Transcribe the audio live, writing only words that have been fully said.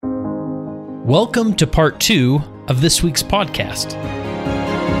Welcome to part 2 of this week's podcast.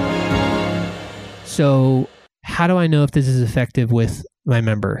 So how do I know if this is effective with my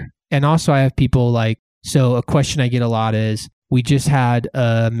member? And also I have people so a question I get a lot is, we just had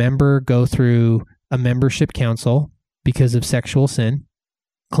a member go through a membership council because of sexual sin.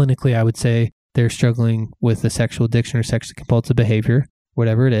 Clinically, I would say they're struggling with a sexual addiction or sexually compulsive behavior,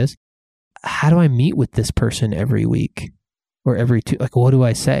 whatever it is. How do I meet with this person every week or every two? What do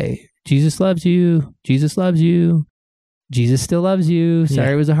I say? Jesus loves you. Jesus loves you. Jesus still loves you.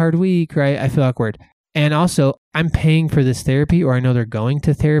 Sorry, It was a hard week, right? I feel awkward. And also, I'm paying for this therapy, or I know they're going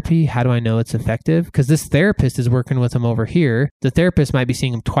to therapy. How do I know it's effective? Because this therapist is working with them over here. The therapist might be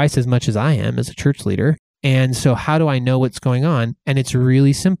seeing them twice as much as I am as a church leader. And so how do I know what's going on? And it's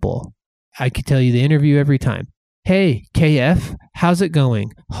really simple. I could tell you the interview every time. Hey, KF, how's it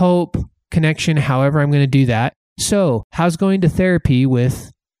going? Hope, connection, however I'm going to do that. So how's going to therapy with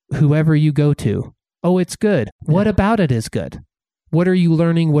whoever you go to? Oh, it's good. What about it is good? What are you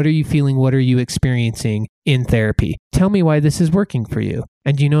learning? What are you feeling? What are you experiencing in therapy? Tell me why this is working for you.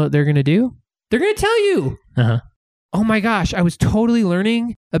 And do you know what they're going to do? They're going to tell you. Oh my gosh, I was totally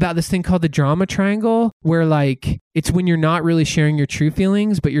learning about this thing called the drama triangle, where it's when you're not really sharing your true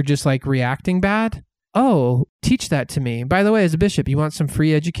feelings, but you're just reacting bad. Oh, teach that to me. By the way, as a bishop, you want some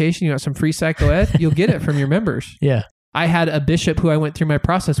free education? You want some free psychoed? You'll get it from your members. Yeah. I had a bishop who I went through my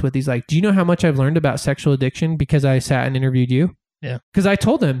process with. He's like, do you know how much I've learned about sexual addiction because I sat and interviewed you? Yeah. Because I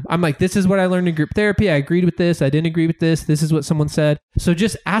told him, I'm like, this is what I learned in group therapy. I agreed with this. I didn't agree with this. This is what someone said. So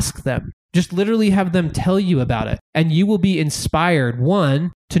just ask them. Just literally have them tell you about it. And you will be inspired,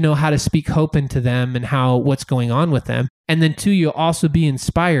 one, to know how to speak hope into them and what's going on with them. And then two, you'll also be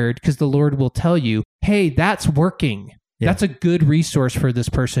inspired because the Lord will tell you, hey, that's working. Yeah. That's a good resource for this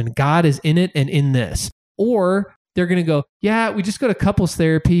person. God is in it and in this. Or they're going to go, yeah, we just go to couples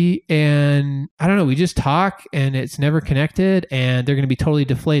therapy and I don't know, we just talk and it's never connected, and they're going to be totally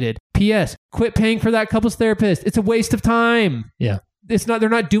deflated. P.S. Quit paying for that couples therapist. It's a waste of time. Yeah. They're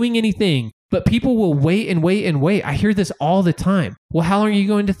not doing anything, but people will wait and wait and wait. I hear this all the time. Well, how long are you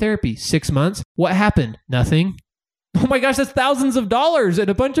going to therapy? 6 months. What happened? Nothing. Oh my gosh, that's thousands of dollars and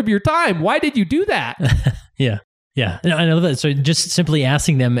a bunch of your time. Why did you do that? Yeah. Yeah. I know that. So just simply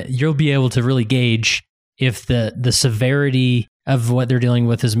asking them, you'll be able to really gauge if the severity of what they're dealing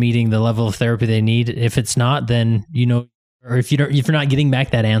with is meeting the level of therapy they need. If it's not, then, or if you're not getting back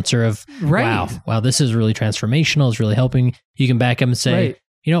that answer of, right. wow, this is really transformational. It's really helping. You can back up and say,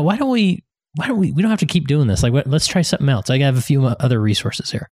 right. Why don't we don't have to keep doing this. Let's try something else. I have a few other resources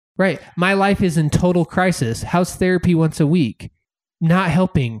here. Right. My life is in total crisis. How's therapy once a week? Not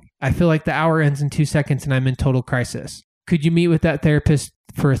helping. I feel like the hour ends in 2 seconds and I'm in total crisis. Could you meet with that therapist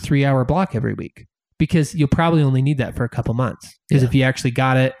for a 3-hour block every week? Because you'll probably only need that for a couple months. Because if you actually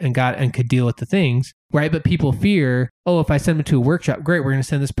got it and could deal with the things, right? But people fear, if I send them to a workshop, great, we're going to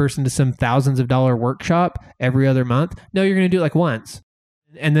send this person to some thousands of dollar workshop every other month. No, you're going to do it once.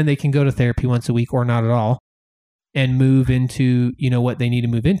 And then they can go to therapy once a week or not at all and move into, what they need to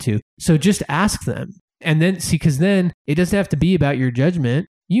move into. So just ask them. And then because then it doesn't have to be about your judgment.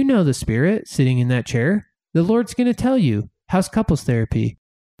 The Spirit sitting in that chair. The Lord's going to tell you, how's couples therapy?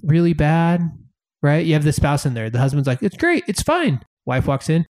 Really bad? Right? You have the spouse in there. The husband's like, it's great. It's fine. Wife walks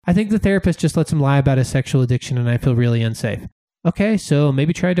in. I think the therapist just lets him lie about his sexual addiction and I feel really unsafe. Okay, so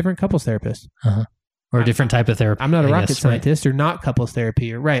maybe try a different couples therapist. Or a different type of therapy. I'm not a rocket scientist, or not couples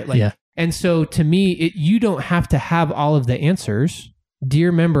therapy, right? And so to me, you don't have to have all of the answers.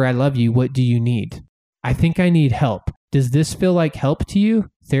 Dear member, I love you. What do you need? I think I need help. Does this feel like help to you?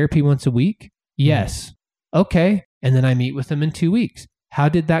 Therapy once a week? Yes. Okay. And then I meet with them in 2 weeks. How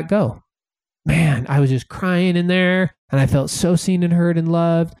did that go? Man, I was just crying in there and I felt so seen and heard and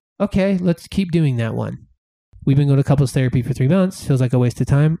loved. Okay, let's keep doing that one. We've been going to couples therapy for 3 months. Feels like a waste of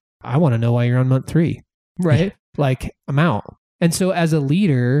time. I want to know why you're on month 3, right? I'm out. And so as a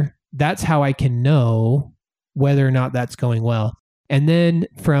leader, that's how I can know whether or not that's going well. And then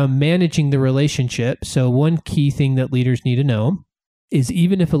from managing the relationship, so one key thing that leaders need to know is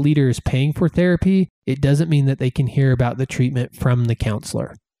even if a leader is paying for therapy, it doesn't mean that they can hear about the treatment from the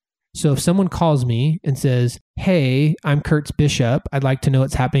counselor. So if someone calls me and says, hey, I'm Kurt's bishop, I'd like to know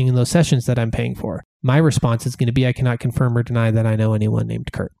what's happening in those sessions that I'm paying for. My response is going to be, I cannot confirm or deny that I know anyone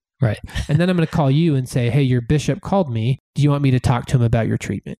named Kurt. Right. And then I'm going to call you and say, hey, your bishop called me. Do you want me to talk to him about your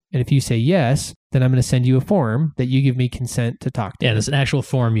treatment? And if you say yes, then I'm going to send you a form that you give me consent to talk to him. Yeah, there's an actual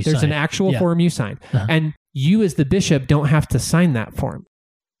form you sign. There's an actual form you sign. And you as the bishop don't have to sign that form.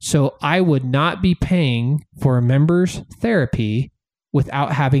 So I would not be paying for a member's therapy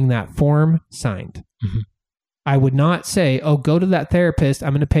without having that form signed. I would not say, go to that therapist.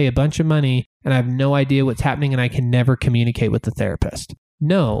 I'm going to pay a bunch of money and I have no idea what's happening and I can never communicate with the therapist.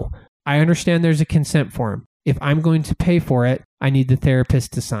 No, I understand there's a consent form. If I'm going to pay for it, I need the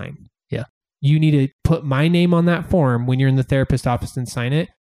therapist to sign. Yeah. You need to put my name on that form when you're in the therapist office and sign it.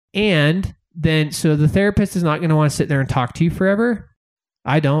 And then, so the therapist is not going to want to sit there and talk to you forever.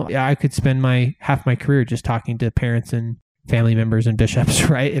 I don't. Yeah, I could spend half my career just talking to parents and family members and bishops,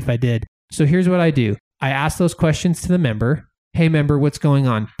 right? If I did. So here's what I do. I ask those questions to the member. Hey, member, what's going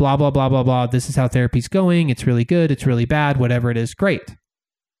on? Blah, blah, blah, blah, blah. This is how therapy's going. It's really good. It's really bad. Whatever it is, great.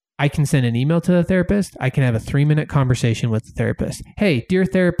 I can send an email to the therapist. I can have a 3-minute conversation with the therapist. Hey, dear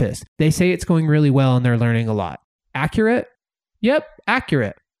therapist, they say it's going really well and they're learning a lot. Accurate? Yep,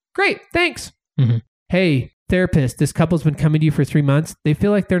 accurate. Great, thanks. Mm-hmm. Hey, therapist, this couple's been coming to you for 3 months. They feel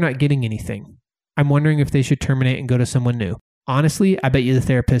like they're not getting anything. I'm wondering if they should terminate and go to someone new. Honestly, I bet you the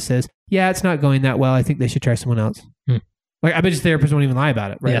therapist says, yeah, it's not going that well. I think they should try someone else. Like, I bet you the therapist won't even lie about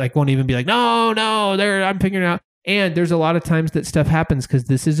it, right? Yeah. Like, won't even be like, no, I'm figuring it out. And there's a lot of times that stuff happens because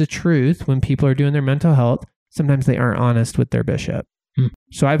this is a truth when people are doing their mental health. Sometimes they aren't honest with their bishop.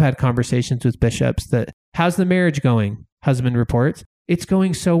 So I've had conversations with bishops that, how's the marriage going? Husband reports, it's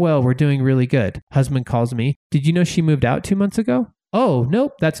going so well. We're doing really good. Husband calls me. Did you know she moved out 2 months ago? Oh,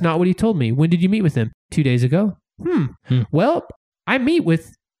 nope. That's not what he told me. When did you meet with him? 2 days ago. Well, I meet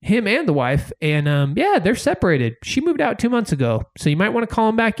with him and the wife and yeah, they're separated. She moved out 2 months ago. So you might want to call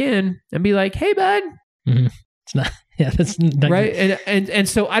him back in and be like, hey, bud. It's not, that's not right. And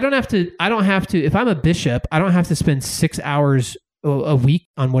so I don't have to, if I'm a bishop, I don't have to spend 6 hours a week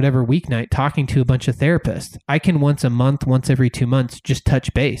on whatever weeknight talking to a bunch of therapists. I can once a month, once every 2 months, just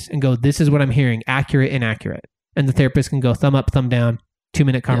touch base and go, this is what I'm hearing, accurate, inaccurate. And the therapist can go thumb up, thumb down,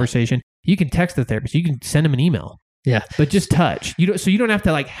 2-minute conversation. You can text the therapist. You can send them an email. Yeah. But just touch. So you don't have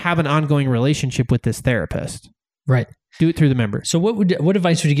to like have an ongoing relationship with this therapist. Right. Do it through the member. So what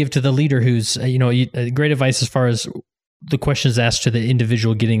advice would you give to the leader who's, great advice as far as the questions asked to the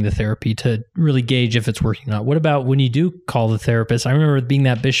individual getting the therapy to really gauge if it's working or not? What about when you do call the therapist? I remember being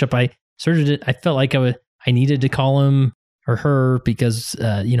that bishop, I felt like I needed to call him or her because,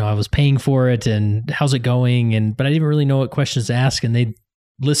 I was paying for it and how's it going? But I didn't really know what questions to ask, and they'd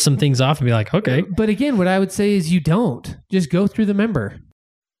list some things off and be like, okay. But again, what I would say is you don't. Just go through the member.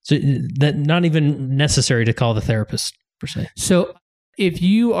 So that not even necessary to call the therapist per se. So if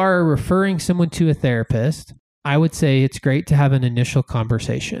you are referring someone to a therapist, I would say it's great to have an initial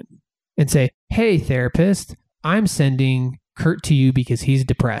conversation and say, hey, therapist, I'm sending Kurt to you because he's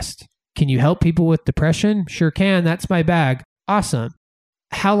depressed. Can you help people with depression? Sure can. That's my bag. Awesome.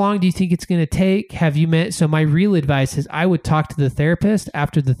 How long do you think it's going to take? Have you met? So my real advice is I would talk to the therapist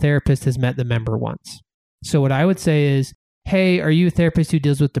after the therapist has met the member once. So what I would say is, hey, are you a therapist who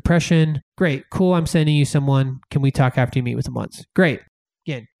deals with depression? Great. Cool. I'm sending you someone. Can we talk after you meet with them once? Great.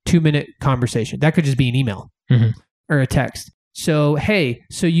 Again, 2-minute conversation. That could just be an email or a text. So, hey,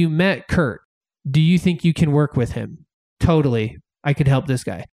 so you met Kurt. Do you think you can work with him? Totally. I could help this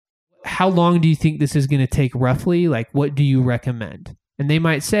guy. How long do you think this is going to take roughly? Like, what do you recommend? And they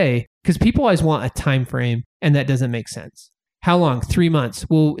might say, because people always want a time frame, and that doesn't make sense. How long? 3 months.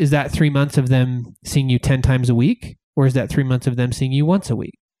 Well, is that 3 months of them seeing you 10 times a week? Or is that 3 months of them seeing you once a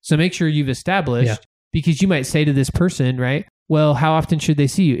week? So make sure you've established, because you might say to this person, right? Well, how often should they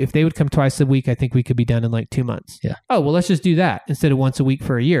see you? If they would come twice a week, I think we could be done in like 2 months. Yeah. Oh, well, let's just do that instead of once a week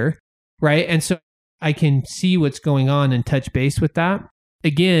for a year, right? And so I can see what's going on and touch base with that.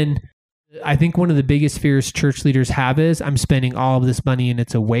 Again, I think one of the biggest fears church leaders have is I'm spending all of this money and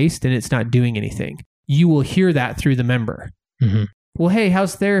it's a waste and it's not doing anything. You will hear that through the member. Well, hey,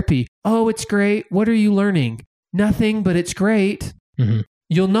 how's therapy? Oh, it's great. What are you learning? Nothing, but it's great.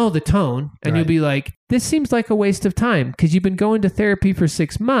 You'll know the tone and you'll be like, this seems like a waste of time because you've been going to therapy for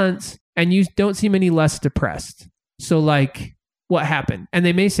 6 months and you don't seem any less depressed. So like, what happened? And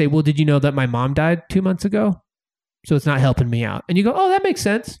they may say, well, did you know that my mom died 2 months ago? So it's not helping me out. And you go, oh, that makes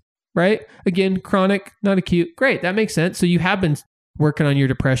sense. Right? Again, chronic, not acute. Great. That makes sense. So you have been working on your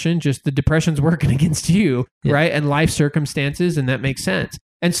depression, just the depression's working against you, right? And life circumstances, and that makes sense.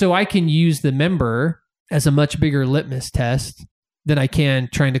 And so I can use the member as a much bigger litmus test than I can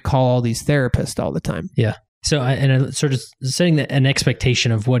trying to call all these therapists all the time. Yeah. So I sort of setting an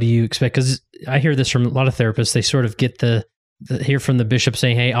expectation of what do you expect? Because I hear this from a lot of therapists. They sort of get hear from the bishop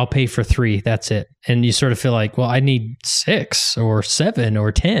saying, hey, I'll pay for 3. That's it. And you sort of feel like, well, I need 6 or 7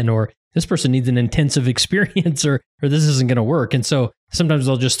 or 10, or this person needs an intensive experience or this isn't going to work. And so sometimes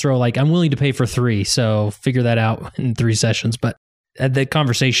they'll just throw like, I'm willing to pay for 3. So figure that out in 3 sessions. But the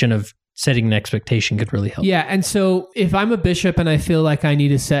conversation of setting an expectation could really help. Yeah. And so if I'm a bishop and I feel like I need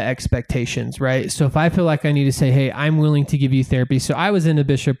to set expectations, right? So if I feel like I need to say, hey, I'm willing to give you therapy. So I was in a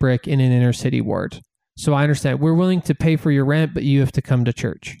bishopric in an inner city ward. So I understand we're willing to pay for your rent, but you have to come to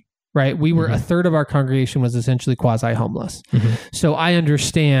church, right? We were a third of our congregation was essentially quasi-homeless. So I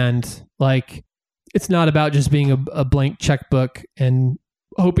understand, like, it's not about just being a blank checkbook and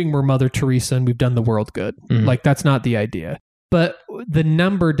hoping we're Mother Teresa and we've done the world good. Like, that's not the idea. But the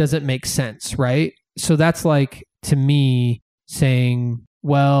number doesn't make sense, right? So that's like, to me, saying,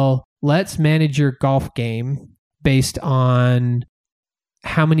 well, let's manage your golf game based on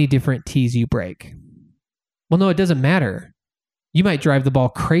how many different tees you break. Well, no, it doesn't matter. You might drive the ball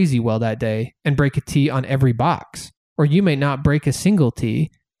crazy well that day and break a tee on every box, or you may not break a single tee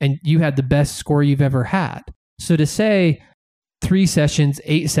and you had the best score you've ever had. So to say 3 sessions,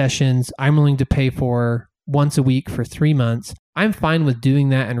 8 sessions, I'm willing to pay for once a week for 3 months, I'm fine with doing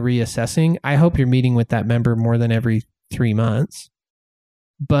that and reassessing. I hope you're meeting with that member more than every 3 months.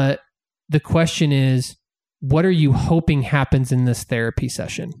 But the question is, what are you hoping happens in this therapy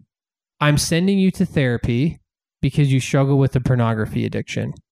session? I'm sending you to therapy because you struggle with a pornography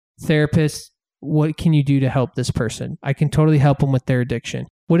addiction. Therapist, what can you do to help this person? I can totally help them with their addiction.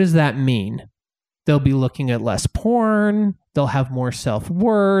 What does that mean? They'll be looking at less porn. They'll have more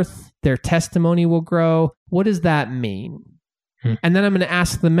self-worth. Their testimony will grow. What does that mean? And then I'm going to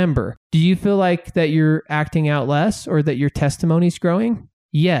ask the member, do you feel like that you're acting out less or that your testimony's growing?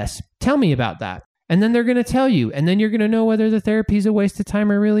 Yes. Tell me about that. And then they're going to tell you. And then you're going to know whether the therapy is a waste of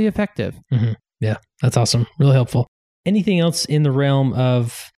time or really effective. Yeah, that's awesome. Really helpful. Anything else in the realm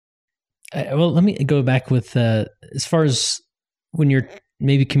of, well, let me go back with, as far as when you're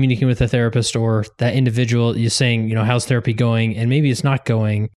maybe communicating with a therapist or that individual, you're saying, how's therapy going? And maybe it's not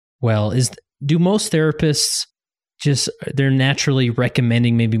going well. Do most therapists they're naturally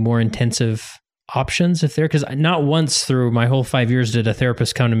recommending maybe more intensive options if they're, because not once through my whole 5 years did a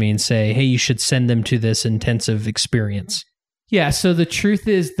therapist come to me and say, hey, you should send them to this intensive experience. Yeah. So the truth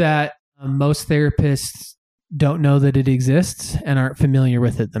is that most therapists don't know that it exists and aren't familiar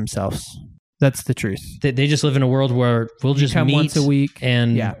with it themselves. That's the truth. They just live in a world where we'll just meet once a week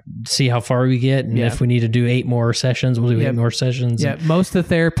and see how far we get. And if we need to do 8 more sessions, we'll do 8 more sessions. Yeah. Most of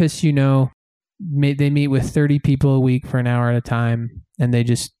the therapists, they meet with 30 people a week for an hour at a time, and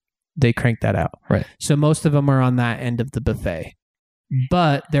they crank that out. Right. So most of them are on that end of the buffet.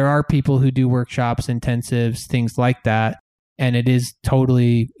 But there are people who do workshops, intensives, things like that, and it is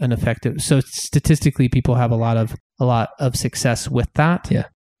totally an effective. So statistically, people have a lot of success with that. Yeah.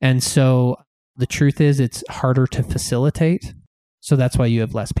 And so the truth is, it's harder to facilitate. So that's why you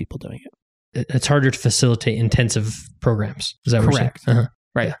have less people doing it. It's harder to facilitate intensive programs. Is that correct? What you're saying?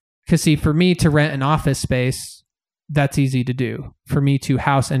 Right. Yeah. Because see, for me to rent an office space, that's easy to do. For me to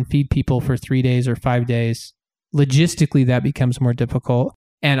house and feed people for 3 days or 5 days, logistically, that becomes more difficult.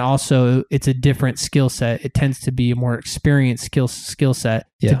 And also, it's a different skill set. It tends to be a more experienced skill set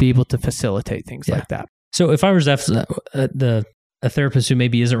to be able to facilitate things like that. So if I was a therapist who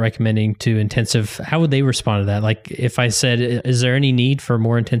maybe isn't recommending to intensive, how would they respond to that? Like if I said, is there any need for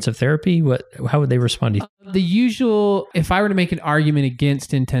more intensive therapy? How would they respond to you? The usual, if I were to make an argument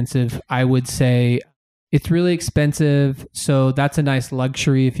against intensive, I would say it's really expensive. So that's a nice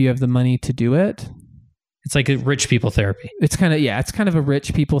luxury if you have the money to do it. It's like a rich people therapy. It's kind of a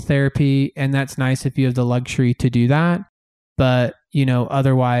rich people therapy. And that's nice if you have the luxury to do that. But,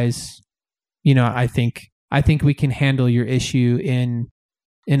 otherwise, I think we can handle your issue in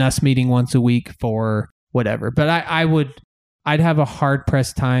us meeting once a week for whatever. But I'd have a hard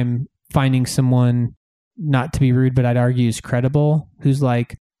pressed time finding someone, not to be rude, but I'd argue is credible, who's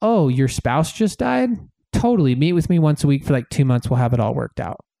like, oh, your spouse just died? Totally. Meet with me once a week for like 2 months. We'll have it all worked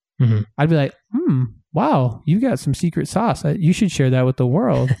out. I'd be like, wow, you got some secret sauce. You should share that with the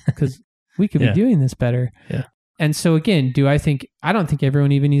world because we could be doing this better. Yeah. And so again, I don't think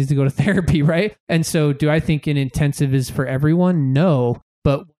everyone even needs to go to therapy, right? And so do I think an intensive is for everyone? No.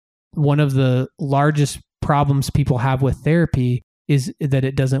 But one of the largest problems people have with therapy is that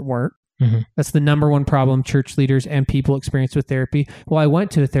it doesn't work. That's the number one problem church leaders and people experience with therapy. Well, I went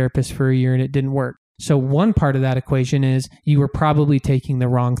to a therapist for a year and it didn't work. So one part of that equation is you were probably taking the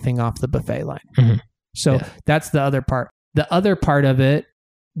wrong thing off the buffet line. So that's the other part. The other part of it,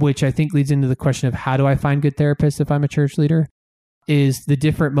 which I think leads into the question of how do I find good therapists if I'm a church leader, is the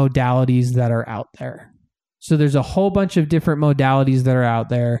different modalities that are out there. So there's a whole bunch of different modalities that are out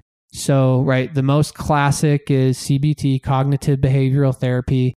there. So, right, the most classic is CBT, cognitive behavioral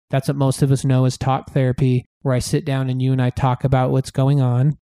therapy. That's what most of us know as talk therapy, where I sit down and you and I talk about what's going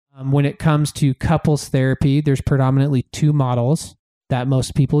on. When it comes to couples therapy, there's predominantly 2 models. that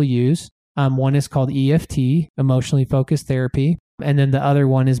most people use. One is called EFT, emotionally focused therapy. And then the other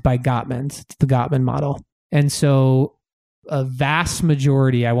one is by Gottman's. It's the Gottman model. And so a vast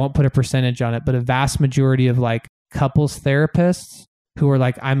majority, I won't put a percentage on it, but a vast majority of like couples therapists who are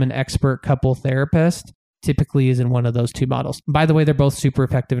like, I'm an expert couple therapist, typically is in one of those two models. By the way, they're both super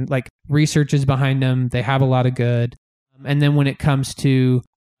effective. Like research is behind them. They have a lot of good. And then when it comes to,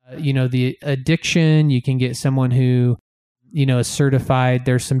 the addiction, you can get someone who, is certified.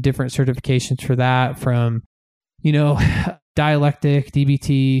 There's some different certifications for that from, dialectic,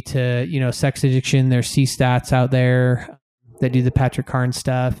 DBT to, sex addiction. There's CSTATs out there that do the Patrick Carnes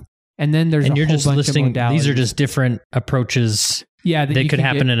stuff. And then there's you're whole just bunch listing, of modalities. These are just different approaches. Yeah, that could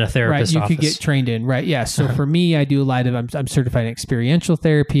happen in a therapist's right, office. You could get trained in, right? Yeah. So for me, I do a lot of, I'm certified in experiential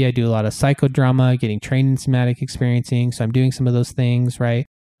therapy. I do a lot of psychodrama, getting trained in somatic experiencing. So I'm doing some of those things, right?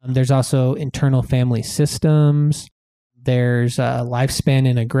 There's also internal family systems. There's lifespan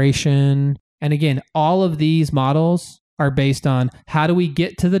integration. And again, all of these models are based on how do we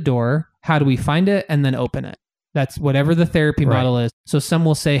get to the door? How do we find it? And then open it. That's whatever the therapy model is. So some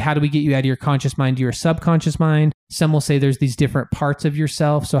will say, how do we get you out of your conscious mind to your subconscious mind? Some will say there's these different parts of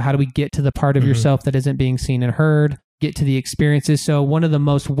yourself. So how do we get to the part of yourself that isn't being seen and heard? Get to the experiences. So one of the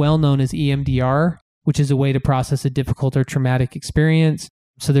most well-known is EMDR, which is a way to process a difficult or traumatic experience.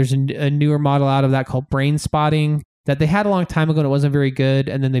 So there's a newer model out of that called brain spotting that they had a long time ago and it wasn't very good.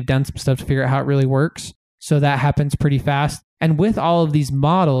 And then they've done some stuff to figure out how it really works. So that happens pretty fast. And with all of these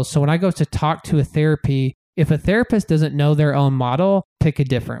models, so when I go to talk to a therapy, if a therapist doesn't know their own model, pick a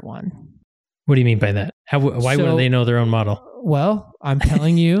different one. What do you mean by that? Why wouldn't they know their own model? Well, I'm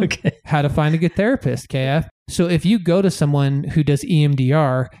telling you how to find a good therapist, KF. So if you go to someone who does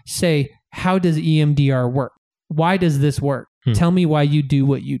EMDR, say, how does EMDR work? Why does this work? Tell me why you do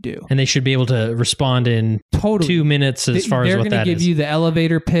what you do. And they should be able to respond in 2 minutes as far as what that is. They're going to give you the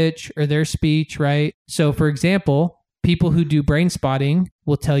elevator pitch or their speech, right? So for example, people who do brain spotting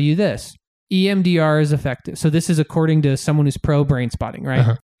will tell you this. EMDR is effective. So this is according to someone who's pro brain spotting,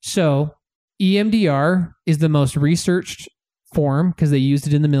 right? So EMDR is the most researched form because they used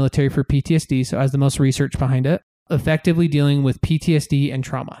it in the military for PTSD. So it has the most research behind it, effectively dealing with PTSD and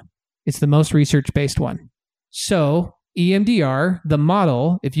trauma. It's the most research-based one. So EMDR, the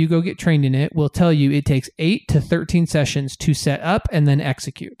model, if you go get trained in it, will tell you it takes 8 to 13 sessions to set up and then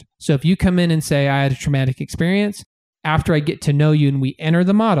execute. So if you come in and say, I had a traumatic experience, after I get to know you and we enter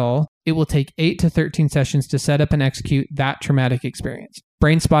the model, it will take 8 to 13 sessions to set up and execute that traumatic experience.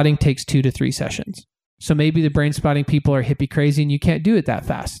 Brain spotting takes 2 to 3 sessions. So maybe the brain spotting people are hippie crazy and you can't do it that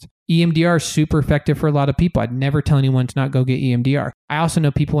fast. EMDR is super effective for a lot of people. I'd never tell anyone to not go get EMDR. I also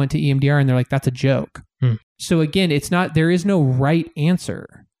know people went to EMDR and they're like, that's a joke. So again, there is no right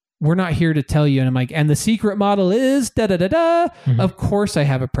answer. We're not here to tell you. And I'm like, and the secret model is da-da-da-da. Of course I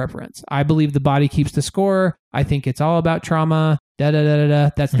have a preference. I believe the body keeps the score. I think it's all about trauma. Da-da-da-da-da.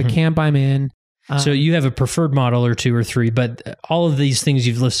 That's the camp I'm in. So you have a preferred model or 2 or 3, but all of these things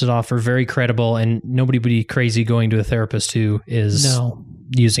you've listed off are very credible and nobody would be crazy going to a therapist who is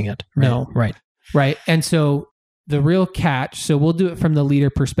using it. Right? Right. And so the real catch, so we'll do it from the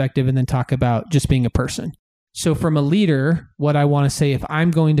leader perspective and then talk about just being a person. So from a leader, what I want to say, if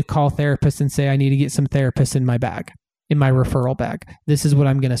I'm going to call therapists and say, I need to get some therapists in my bag, in my referral bag, this is what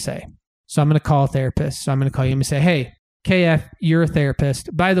I'm going to say. So I'm going to call a therapist. So I'm going to call you and say, hey, KF, you're a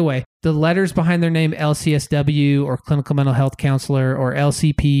therapist. By the way, the letters behind their name, LCSW or clinical mental health counselor or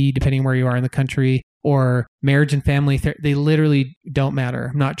LCP, depending where you are in the country, or marriage and family, they literally don't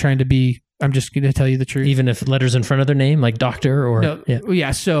matter. I'm just going to tell you the truth. Even if letters in front of their name, like doctor or...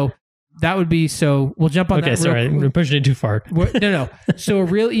 No, so that would be... So we'll jump on that. Okay, sorry. We're pushing it too far. No. So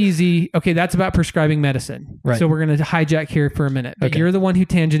real easy... Okay, that's about prescribing medicine. Right. So we're going to hijack here for a minute. But you're the one who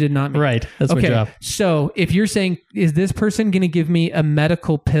tangented, not me. Right. That's my job. So if you're saying, is this person going to give me a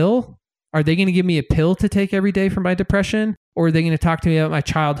medical pill? Are they going to give me a pill to take every day for my depression? Or are they going to talk to me about my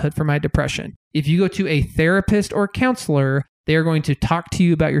childhood for my depression? If you go to a therapist or counselor, they are going to talk to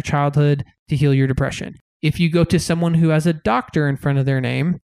you about your childhood to heal your depression. If you go to someone who has a doctor in front of their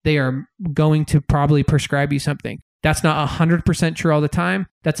name, they are going to probably prescribe you something. That's not 100% true all the time.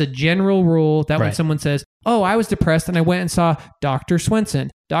 That's a general rule that when someone says, oh, I was depressed and I went and saw Dr. Swenson.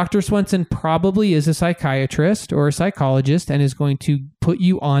 Dr. Swenson probably is a psychiatrist or a psychologist and is going to put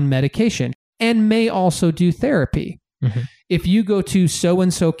you on medication and may also do therapy. If you go to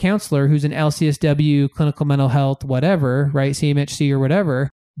so-and-so counselor who's an LCSW, clinical mental health, whatever, right, CMHC or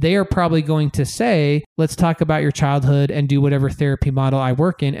whatever, they are probably going to say, let's talk about your childhood and do whatever therapy model I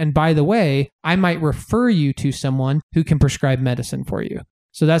work in. And by the way, I might refer you to someone who can prescribe medicine for you.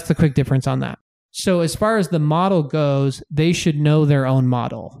 So that's the quick difference on that. So as far as the model goes, they should know their own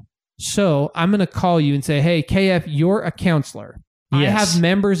model. So I'm going to call you and say, hey, KF, you're a counselor. Yes. I have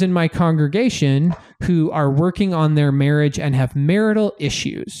members in my congregation who are working on their marriage and have marital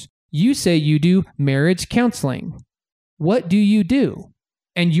issues. You say you do marriage counseling. What do you do?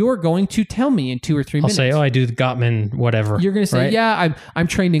 And you're going to tell me in 2 or 3 minutes. I'll say, I do the Gottman, whatever. You're going to say, right? yeah, I'm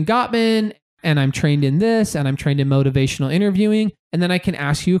trained in Gottman, and I'm trained in this, and I'm trained in motivational interviewing. And then I can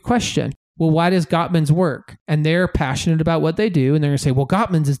ask you a question. Well, why does Gottman's work? And they're passionate about what they do. And they're going to say, well,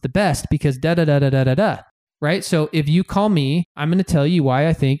 Gottman's is the best because da-da-da-da-da-da-da. Right? So if you call me, I'm going to tell you why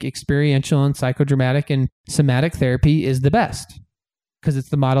I think experiential and psychodramatic and somatic therapy is the best. Because it's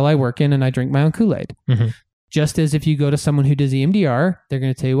the model I work in and I drink my own Kool-Aid. Mm-hmm. Just as if you go to someone who does EMDR, they're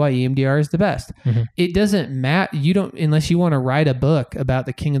going to tell you why EMDR is the best. Mm-hmm. It doesn't matter. You don't, unless you want to write a book about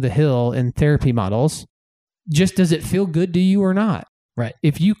the king of the hill and therapy models, just does it feel good to you or not? Right.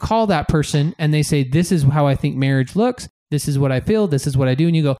 If you call that person and they say, this is how I think marriage looks, this is what I feel, this is what I do,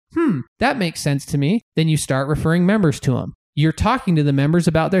 and you go, that makes sense to me, then you start referring members to them. You're talking to the members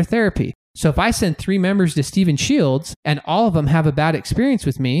about their therapy. So if I send 3 members to Stephen Shields and all of them have a bad experience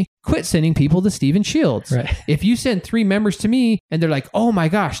with me, quit sending people to Stephen Shields. Right. If you send 3 members to me and they're like, oh my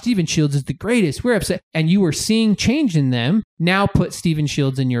gosh, Stephen Shields is the greatest, we're upset, and you were seeing change in them, now put Stephen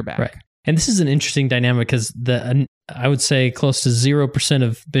Shields in your bag. Right. And this is an interesting dynamic because I would say close to 0%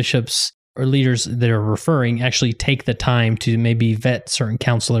 of bishops or leaders that are referring actually take the time to maybe vet certain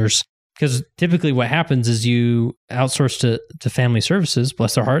counselors. Because typically what happens is you outsource to family services,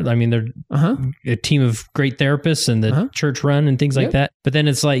 bless their heart. I mean, they're a team of great therapists and the church run and things like that. But then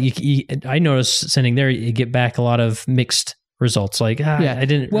it's like, I noticed sending there, you get back a lot of mixed results. Like, I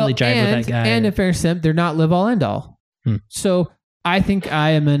didn't really jive with that guy. And in fairness, they're not live all end all. So I think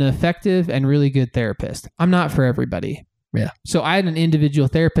I am an effective and really good therapist. I'm not for everybody. Yeah. So I had an individual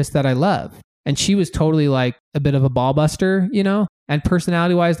therapist that I love. And she was totally like a bit of a ball buster, you know, and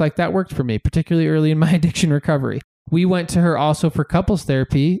personality wise, like that worked for me, particularly early in my addiction recovery. We went to her also for couples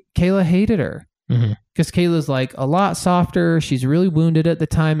therapy. Kayla hated her because Kayla's like a lot softer. She's really wounded at the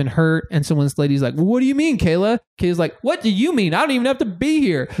time and hurt. And so when this lady's like, well, what do you mean, Kayla? Kayla's like, what do you mean? I don't even have to be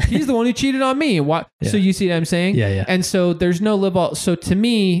here. He's the one who cheated on me. What? Yeah. So you see what I'm saying? Yeah. And so there's no live all. So to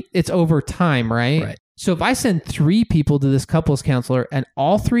me, it's over time, right? Right. So if I send 3 people to this couples counselor and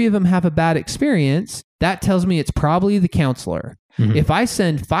all 3 of them have a bad experience, that tells me it's probably the counselor. If I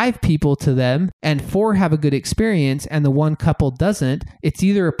send 5 people to them and 4 have a good experience and the one couple doesn't, it's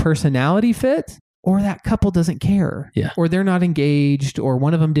either a personality fit or that couple doesn't care. Yeah. Or they're not engaged or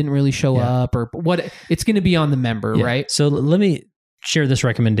one of them didn't really show up or what. It's going to be on the member, right? So let me share this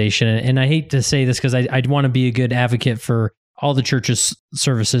recommendation. And I hate to say this because I'd want to be a good advocate for all the church's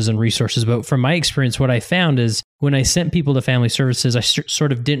services and resources. But from my experience, what I found is when I sent people to family services, I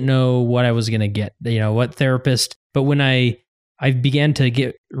sort of didn't know what I was going to get, what therapist. But when I began to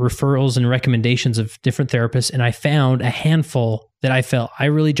get referrals and recommendations of different therapists, and I found a handful that I felt I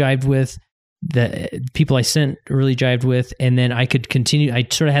really jived with, the people I sent really jived with, and then I could continue. I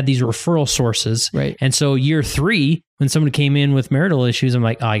sort of had these referral sources. Right. And so year 3, when someone came in with marital issues, I'm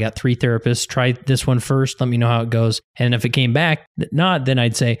like, I got 3 therapists. Try this one first. Let me know how it goes. And if it came back not, then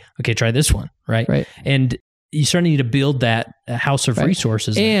I'd say, okay, try this one. Right. And you sort of need to build that house of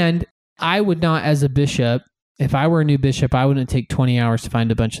resources. And I would not, as a bishop, if I were a new bishop, I wouldn't take 20 hours to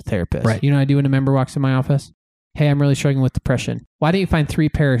find a bunch of therapists. Right. You know what I do when a member walks in my office? Hey, I'm really struggling with depression. Why don't you find 3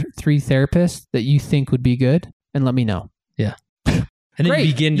 therapists that you think would be good and let me know? Yeah. And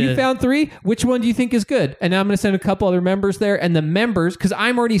then you found 3. Which one do you think is good? And now I'm going to send a couple other members there. And the members, because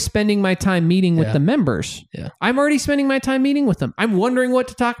I'm already spending my time meeting with the members. Yeah. I'm already spending my time meeting with them. I'm wondering what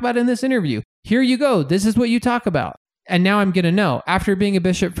to talk about in this interview. Here you go. This is what you talk about. And now I'm going to know. After being a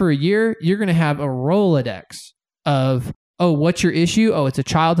bishop for a year, you're going to have a Rolodex of, oh, what's your issue? Oh, it's a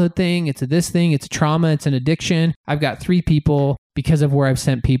childhood thing. It's a this thing. It's a trauma. It's an addiction. I've got 3 people because of where I've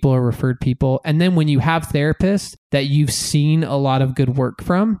sent people or referred people. And then when you have therapists that you've seen a lot of good work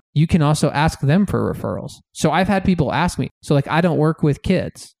from, you can also ask them for referrals. So I've had people ask me. So like, I don't work with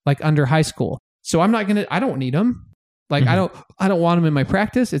kids like under high school. So I don't need them. Like, I don't want them in my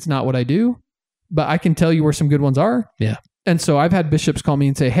practice. It's not what I do, but I can tell you where some good ones are. Yeah. And so I've had bishops call me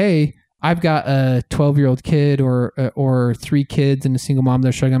and say, hey, I've got a 12-year-old kid or 3 kids and a single mom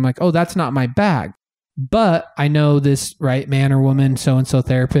that's struggling. I'm like, oh, that's not my bag. But I know this man or woman, so-and-so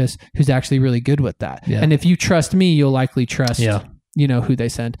therapist who's actually really good with that. Yeah. And if you trust me, you'll likely trust, who they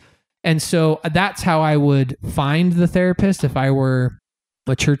send. And so that's how I would find the therapist if I were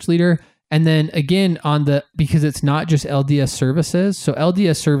a church leader. And then again, because it's not just LDS services. So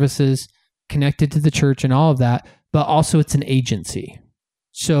LDS services connected to the church and all of that, but also it's an agency.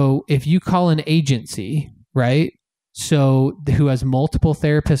 So if you call an agency, right? So who has multiple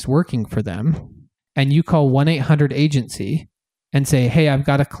therapists working for them, and you call 1-800-agency and say, hey, I've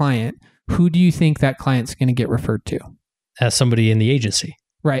got a client, who do you think that client's going to get referred to? As somebody in the agency.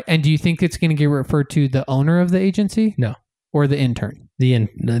 Right. And do you think it's going to get referred to the owner of the agency? No. Or the intern? The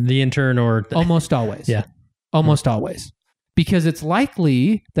intern or... Almost always. Yeah. Almost always. Because it's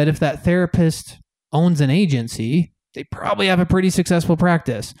likely that if that therapist owns an agency, they probably have a pretty successful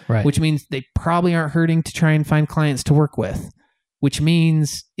practice, Right. which means they probably aren't hurting to try and find clients to work with, which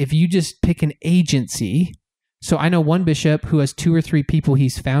means if you just pick an agency. So I know one bishop who has 2 or 3 people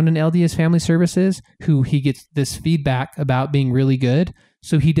he's found in LDS Family Services who he gets this feedback about being really good.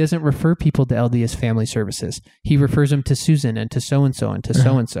 So he doesn't refer people to LDS Family Services. He refers them to Susan and to so-and-so and to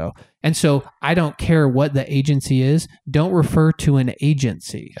so-and-so. And so I don't care what the agency is. Don't refer to an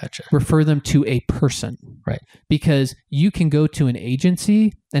agency. Gotcha. Refer them to a person. Right. Because you can go to an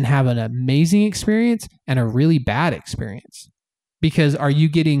agency and have an amazing experience and a really bad experience. Because are you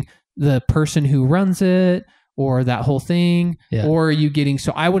getting the person who runs it or that whole thing? Yeah. Or are you getting...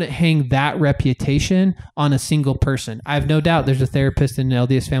 So I wouldn't hang that reputation on a single person. I have no doubt there's a therapist in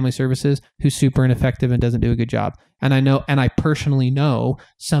LDS Family Services who's super ineffective and doesn't do a good job. And I personally know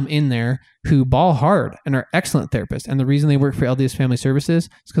some in there who ball hard and are excellent therapists. And the reason they work for LDS Family Services is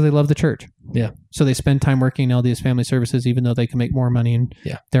because they love the church. Yeah. So they spend time working in LDS Family Services, even though they can make more money in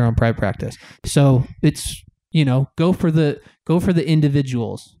their own private practice. So it's, go for the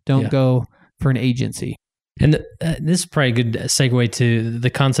individuals. Don't go for an agency. And this is probably a good segue to the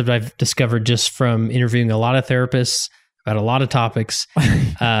concept I've discovered just from interviewing a lot of therapists about a lot of topics.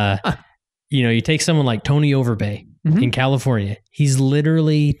 You take someone like Tony Overbay in California. He's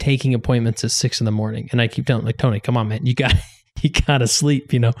literally taking appointments at 6 a.m. And I keep telling him, like, Tony, come on, man, you gotta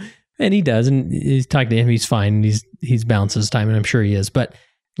sleep, And he does. And he's talking to him. He's fine. And he's balanced his time, and I'm sure he is. But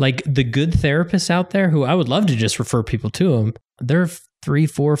like the good therapists out there who I would love to just refer people to them, they're 3,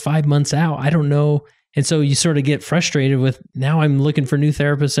 4, 5 months out. I don't know. And so you sort of get frustrated with, now I'm looking for new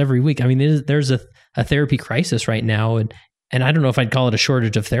therapists every week. I mean, there's a therapy crisis right now. And I don't know if I'd call it a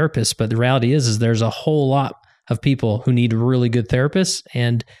shortage of therapists, but the reality is there's a whole lot of people who need really good therapists.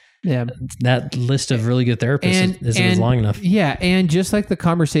 And that list of really good therapists isn't long enough. Yeah. And just like the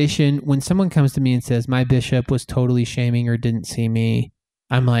conversation, when someone comes to me and says, my bishop was totally shaming or didn't see me,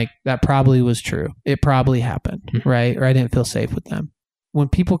 I'm like, that probably was true. It probably happened, right? Or I didn't feel safe with them. When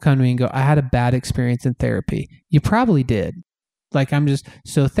people come to me and go, I had a bad experience in therapy, you probably did.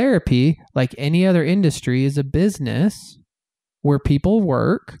 So therapy, like any other industry, is a business where people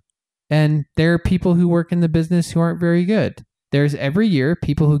work, and there are people who work in the business who aren't very good. There's every year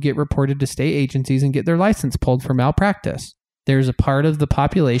people who get reported to state agencies and get their license pulled for malpractice. There's a part of the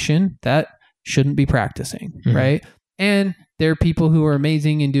population that shouldn't be practicing, right? And there are people who are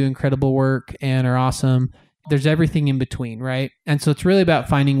amazing and do incredible work and are awesome. There's everything in between, right? And so it's really about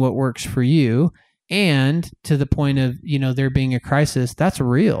finding what works for you. And to the point of, there being a crisis, that's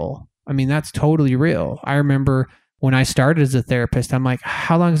real. I mean, that's totally real. I remember when I started as a therapist, I'm like,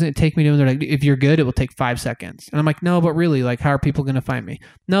 how long does it take me to? And they're like, if you're good, it will take 5 seconds. And I'm like, no, but really, like, how are people going to find me?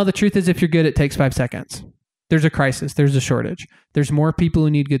 No, the truth is, if you're good, it takes 5 seconds. There's a crisis. There's a shortage. There's more people who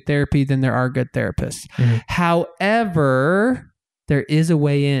need good therapy than there are good therapists. However, there is a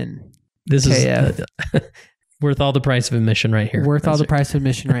way in. This is worth all the price of admission right here. Worth all the price of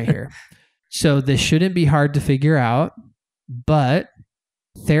admission right here. So this shouldn't be hard to figure out, but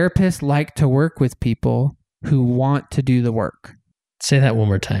therapists like to work with people who want to do the work. Say that one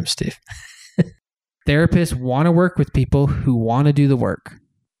more time, Steve. Therapists want to work with people who want to do the work.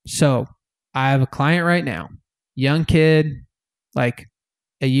 So I have a client right now, young kid, like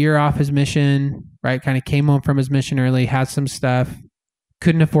a year off his mission, right? Kind of came home from his mission early, had some stuff,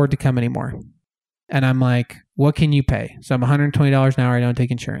 couldn't afford to come anymore. And I'm like, what can you pay? So I'm $120 an hour. I don't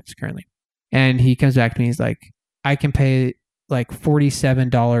take insurance currently. And he comes back to me. He's like, I can pay like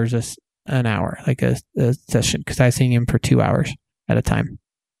 $47 an hour, like a session, because I've seen him for 2 hours at a time.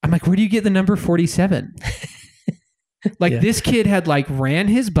 I'm like, where do you get the number 47? This kid had ran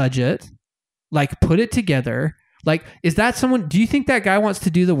his budget, put it together. Is that someone, do you think that guy wants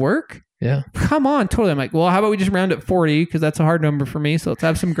to do the work? Yeah. Come on, totally. I'm like, well, how about we just round it 40? Because that's a hard number for me. So let's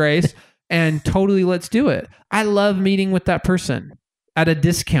have some grace. And totally, let's do it. I love meeting with that person at a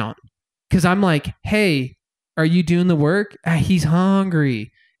discount because I'm like, hey, are you doing the work? He's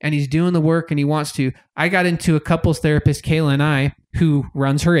hungry and he's doing the work and he wants to. I got into a couples therapist, Kayla and I, who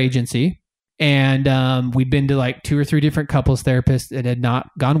runs her agency. And we'd been to 2 or 3 different couples therapists. It had not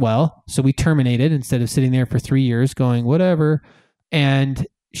gone well. So we terminated instead of sitting there for 3 years going, whatever. And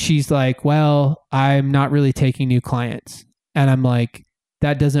she's like, well, I'm not really taking new clients. And I'm like,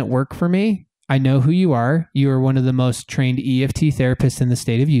 that doesn't work for me. I know who you are. You are one of the most trained EFT therapists in the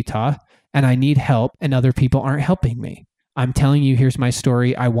state of Utah, and I need help, and other people aren't helping me. I'm telling you, here's my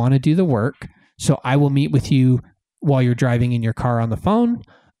story. I want to do the work, so I will meet with you while you're driving in your car on the phone.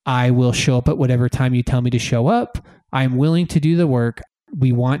 I will show up at whatever time you tell me to show up. I'm willing to do the work.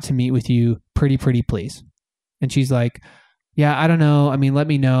 We want to meet with you. Pretty please. And she's like, yeah, I don't know. I mean, let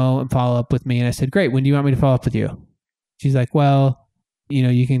me know and follow up with me. And I said, great. When do you want me to follow up with you? She's like, well,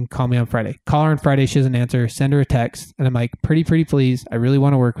 you can call me on Friday. Call her on Friday. She doesn't answer. Send her a text. And I'm like, pretty please. I really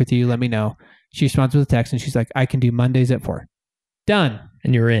want to work with you. Let me know. She responds with a text and she's like, I can do Mondays at 4. Done.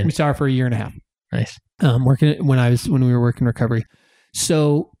 And you're in. We saw her for a year and a half. Nice. Working when we were working recovery.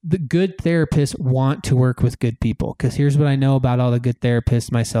 So the good therapists want to work with good people, because here's what I know about all the good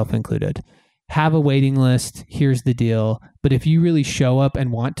therapists, myself included. Have a waiting list. Here's the deal. But if you really show up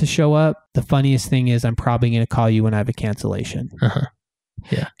and want to show up, the funniest thing is I'm probably going to call you when I have a cancellation. Uh-huh.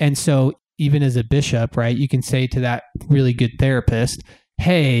 Yeah. And so even as a bishop, right, you can say to that really good therapist,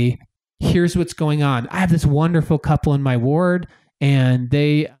 hey, here's what's going on. I have this wonderful couple in my ward and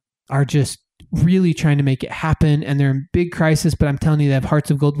they are just really trying to make it happen and they're in big crisis, but I'm telling you, they have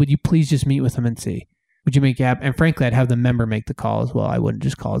hearts of gold. Would you please just meet with them and see? Would you make it happen? And frankly, I'd have the member make the call as well. I wouldn't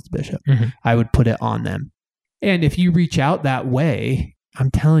just call as the bishop. Mm-hmm. I would put it on them. And if you reach out that way,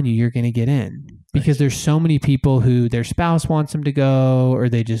 I'm telling you, you're going to get in, because there's so many people who their spouse wants them to go, or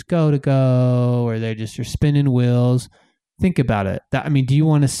they just go, or they just are spinning wheels. Think about it. Do you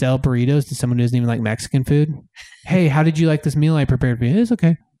want to sell burritos to someone who doesn't even like Mexican food? Hey, how did you like this meal I prepared for you? It's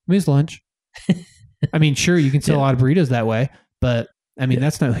okay. It's lunch. Sure, you can sell a lot of burritos that way, but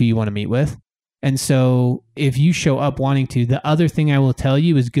that's not who you want to meet with. And so if you show up wanting to, the other thing I will tell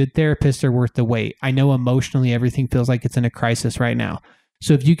you is good therapists are worth the wait. I know emotionally everything feels like it's in a crisis right now.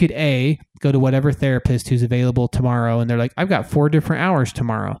 So if you could go to whatever therapist who's available tomorrow and they're like, I've got 4 different hours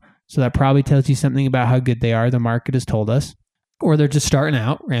tomorrow. So that probably tells you something about how good they are. The market has told us, or they're just starting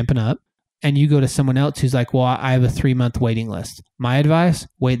out, ramping up. And you go to someone else who's like, well, I have a 3-month waiting list. My advice,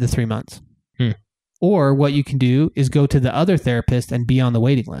 wait the 3 months. Or what you can do is go to the other therapist and be on the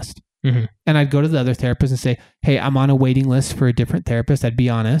waiting list. Mm-hmm. And I'd go to the other therapist and say, hey, I'm on a waiting list for a different therapist. I'd be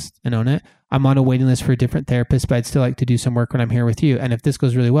honest and own it. I'm on a waiting list for a different therapist, but I'd still like to do some work when I'm here with you. And if this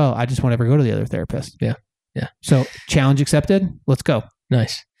goes really well, I just won't ever go to the other therapist. Yeah. Yeah. So challenge accepted. Let's go.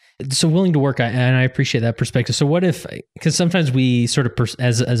 Nice. So willing to work, and I appreciate that perspective. So what if, because sometimes we sort of,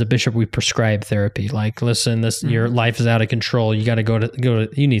 as a bishop, we prescribe therapy. Like, listen, your life is out of control. You got to go to,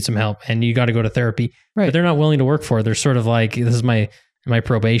 you need some help and you got to go to therapy. Right. But they're not willing to work for it. They're sort of like, this is my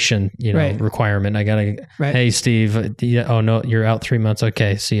probation, requirement. I got to, hey, Steve, oh no, you're out 3 months.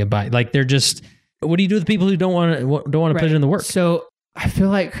 Okay. See you. Bye. Like, they're just, what do you do with the people who don't want to put in the work? So I feel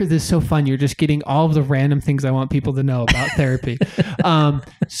like this is so fun. You're just getting all of the random things I want people to know about therapy.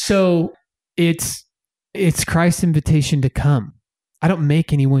 So it's Christ's invitation to come. I don't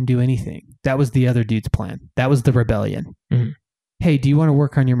make anyone do anything. That was the other dude's plan. That was the rebellion. Mm-hmm. Hey, do you want to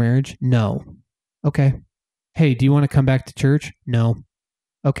work on your marriage? No. Okay. Hey, do you want to come back to church? No.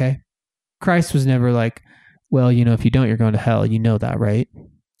 Okay. Christ was never like, well, if you don't, you're going to hell. You know that, right?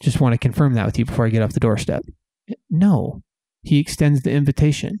 Just want to confirm that with you before I get off the doorstep. No. He extends the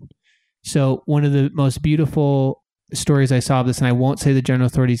invitation. So one of the most beautiful stories I saw of this, and I won't say the general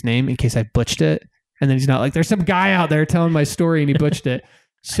authority's name in case I butched it. And then he's not like, there's some guy out there telling my story and he butched it.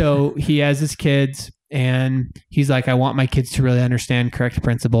 So he has his kids and he's like, I want my kids to really understand correct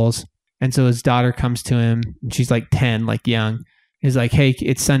principles. And so his daughter comes to him and she's like 10, like young. He's like, hey,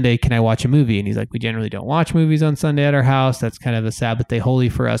 it's Sunday. Can I watch a movie? And he's like, we generally don't watch movies on Sunday at our house. That's kind of a Sabbath day holy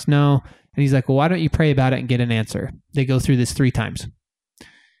for us. No. And he's like, well, why don't you pray about it and get an answer? They go through this 3 times.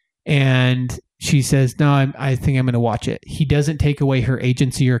 And she says, no, I think I'm going to watch it. He doesn't take away her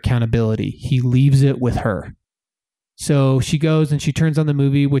agency or accountability. He leaves it with her. So she goes and she turns on the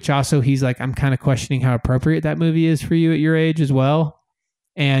movie, which also he's like, I'm kind of questioning how appropriate that movie is for you at your age as well.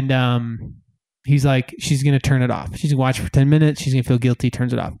 And he's like, she's going to turn it off. She's going to watch for 10 minutes. She's going to feel guilty,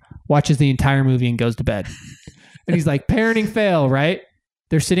 turns it off. Watches the entire movie and goes to bed. And he's like, parenting fail, right?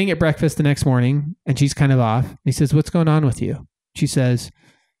 They're sitting at breakfast the next morning and she's kind of off. And he says, what's going on with you? She says,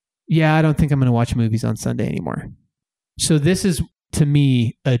 yeah, I don't think I'm going to watch movies on Sunday anymore. So this is, to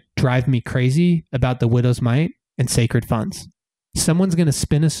me, a drive me crazy about the widow's mite and sacred funds. Someone's going to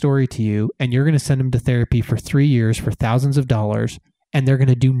spin a story to you and you're going to send them to therapy for 3 years for thousands of dollars and they're going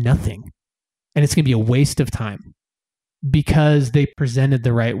to do nothing. And it's going to be a waste of time because they presented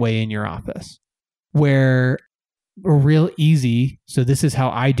the right way in your office. Where real easy, so this is how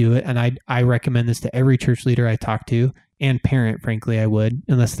I do it, and I recommend this to every church leader I talk to, and parent, frankly, I would,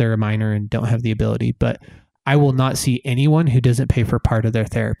 unless they're a minor and don't have the ability. But I will not see anyone who doesn't pay for part of their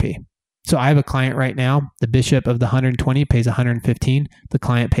therapy. So I have a client right now. The bishop of the 120 pays 115. The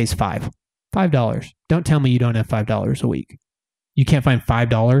client pays $5. Don't tell me you don't have $5 a week. You can't find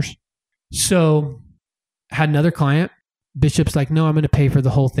 $5. So had another client. Bishop's like, no, I'm going to pay for the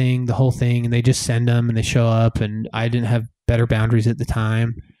whole thing. And they just send them and they show up. And I didn't have better boundaries at the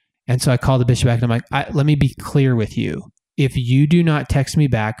time. And so I called the bishop back and I'm like, let me be clear with you. If you do not text me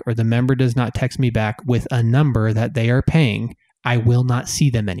back or the member does not text me back with a number that they are paying, I will not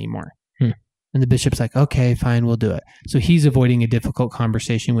see them anymore. And the bishop's like, okay, fine, we'll do it. So he's avoiding a difficult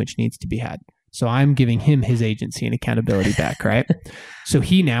conversation which needs to be had. So I'm giving him his agency and accountability back, right? So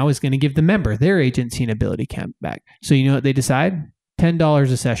he now is going to give the member their agency and ability back. So you know what they decide?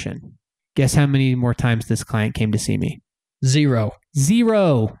 $10 a session. Guess how many more times this client came to see me? Zero.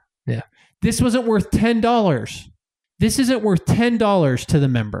 Yeah. This wasn't worth $10. This isn't worth $10 to the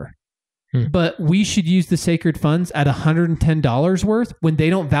member. But we should use the sacred funds at $110 worth when they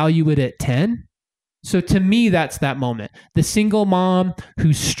don't value it at 10. So to me, that's that moment. The single mom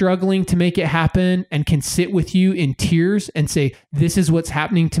who's struggling to make it happen and can sit with you in tears and say, this is what's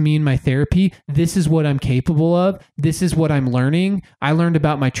happening to me in my therapy. This is what I'm capable of. This is what I'm learning. I learned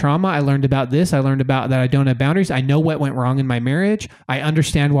about my trauma. I learned about this. I learned about that I don't have boundaries. I know what went wrong in my marriage. I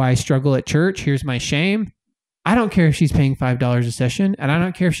understand why I struggle at church. Here's my shame. I don't care if she's paying $5 a session, and I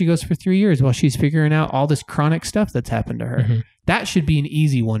don't care if she goes for 3 years while she's figuring out all this chronic stuff that's happened to her. Mm-hmm. That should be an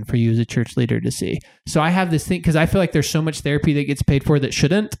easy one for you as a church leader to see. So I have this thing, because I feel like there's so much therapy that gets paid for that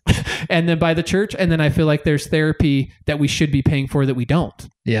shouldn't, and then by the church, and then I feel like there's therapy that we should be paying for that we don't.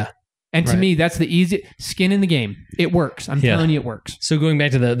 Yeah. And to me, that's the easy skin in the game. It works. I'm telling you, it works. So going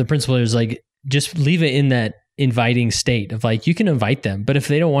back to the principle is like, just leave it in that inviting state of like, you can invite them, but if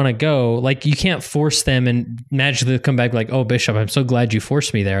they don't want to go, like, you can't force them and magically come back like, oh, Bishop, I'm so glad you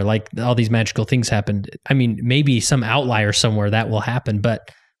forced me there. Like, all these magical things happened. I mean, maybe some outlier somewhere that will happen, but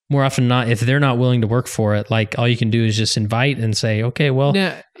more often than not, if they're not willing to work for it, like, all you can do is just invite and say, okay, well,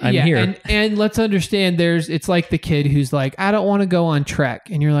 I'm here. And let's understand it's like the kid who's like, I don't want to go on Trek.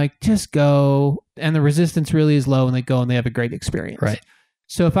 And you're like, just go. And the resistance really is low and they go and they have a great experience. Right.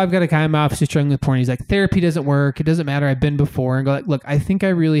 So if I've got a guy in my office who's struggling with porn, he's like, therapy doesn't work. It doesn't matter. I've been before. And go like, look, I think I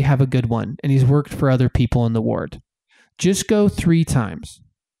really have a good one. And he's worked for other people in the ward. Just go 3 times.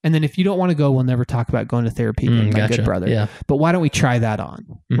 And then if you don't want to go, we'll never talk about going to therapy again, my good brother. Yeah. But why don't we try that on,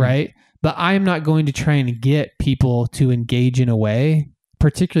 right? But I am not going to try and get people to engage in a way,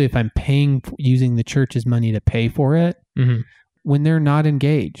 particularly if I'm using the church's money to pay for it, when they're not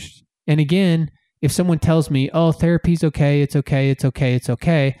engaged. And again, if someone tells me, oh, therapy's okay, it's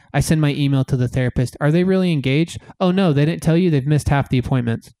okay, I send my email to the therapist. Are they really engaged? Oh, no, they didn't tell you. They've missed half the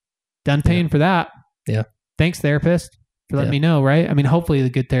appointments. Done paying for that. Yeah. Thanks, therapist, for letting me know, right? I mean, hopefully the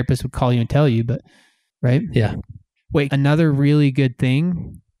good therapist would call you and tell you, but, right? Yeah. Wait, another really good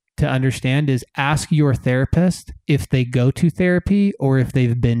thing to understand is ask your therapist if they go to therapy or if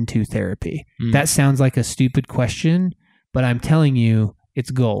they've been to therapy. That sounds like a stupid question, but I'm telling you,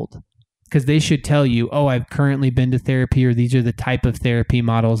 it's gold. Because they should tell you, oh, I've currently been to therapy, or these are the type of therapy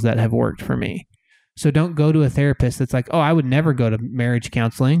models that have worked for me. So don't go to a therapist that's like, oh, I would never go to marriage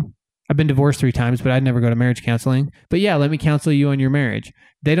counseling. I've been divorced 3 times, but I'd never go to marriage counseling. But yeah, let me counsel you on your marriage.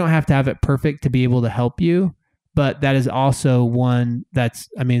 They don't have to have it perfect to be able to help you. But that is also one it's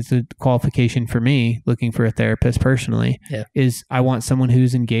a qualification for me looking for a therapist personally, is I want someone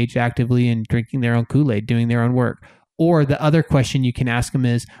who's engaged actively in drinking their own Kool-Aid, doing their own work. Or the other question you can ask them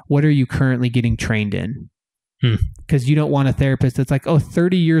is, what are you currently getting trained in? Because you don't want a therapist that's like, oh,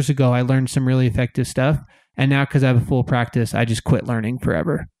 30 years ago, I learned some really effective stuff. And now because I have a full practice, I just quit learning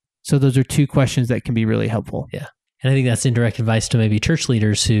forever. So those are 2 questions that can be really helpful. Yeah. And I think that's indirect advice to maybe church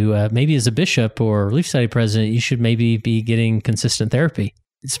leaders who maybe as a bishop or Relief Society president, you should maybe be getting consistent therapy,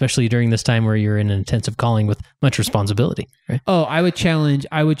 especially during this time where you're in an intensive calling with much responsibility. Right? Oh, I would challenge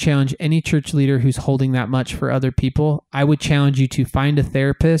any church leader who's holding that much for other people. I would challenge you to find a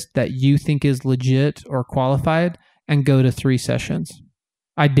therapist that you think is legit or qualified and go to 3 sessions.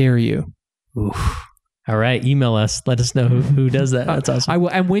 I dare you. Oof. All right. Email us. Let us know who does that. That's awesome. I will.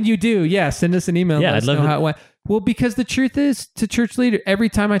 And when you do, send us an email. Yeah, I'd love to know how it went. Well, because the truth is, to church leader, every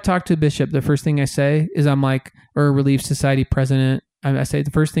time I talk to a bishop, the first thing I say is or a Relief Society president, the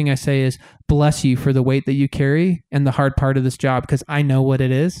first thing I say is, bless you for the weight that you carry and the hard part of this job, because I know what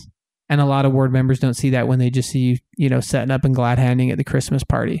it is. And a lot of ward members don't see that when they just see you, setting up and glad handing at the Christmas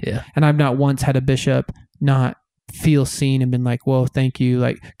party. Yeah. And I've not once had a bishop not feel seen and been like, whoa, thank you.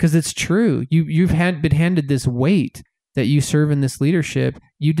 Because it's true. You've been handed this weight that you serve in this leadership.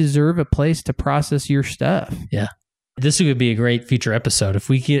 You deserve a place to process your stuff. Yeah. This would be a great future episode. If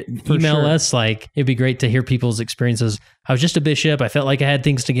we could email us, like, it'd be great to hear people's experiences. I was just a bishop. I felt like I had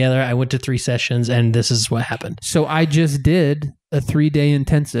things together. I went to 3 sessions and this is what happened. So I just did a 3-day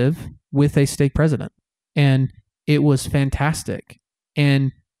intensive with a stake president, and it was fantastic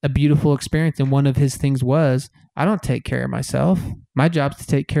and a beautiful experience. And one of his things was, I don't take care of myself. My job's to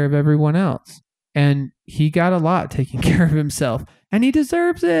take care of everyone else. And he got a lot taking care of himself, and he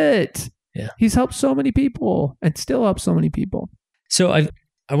deserves it. Yeah. He's helped so many people and still helps so many people. So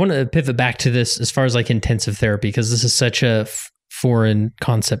I want to pivot back to this as far as like intensive therapy, because this is such a foreign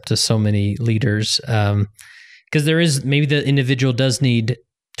concept to so many leaders. Because there is, maybe the individual does need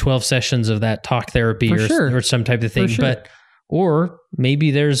 12 sessions of that talk therapy or some type of thing, or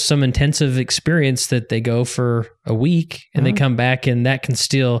maybe there's some intensive experience that they go for a week and they come back, and that can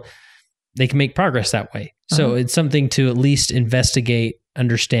still, they can make progress that way. So it's something to at least investigate,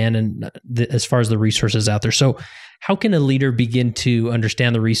 understand, and as far as the resources out there. So how can a leader begin to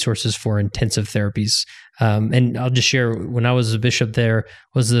understand the resources for intensive therapies? And I'll just share, when I was a bishop, there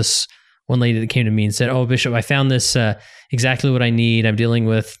was this one lady that came to me and said, "Oh, Bishop, I found this exactly what I need. I'm dealing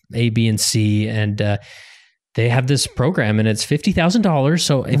with A, B, and C, and they have this program and it's $50,000.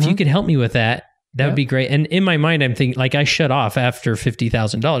 So if you could help me with that, that would be great." And in my mind, I'm thinking, like, I shut off after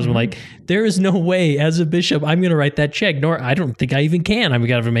 $50,000. I'm like, there is no way as a bishop I'm going to write that check, nor I don't think I even can. I'm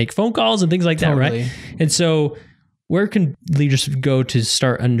going to make phone calls and things like that, right? And so where can leaders go to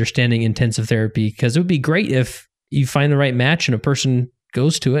start understanding intensive therapy? Because it would be great if you find the right match and a person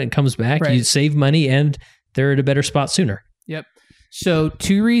goes to it and comes back, you save money, and they're at a better spot sooner. Yep. So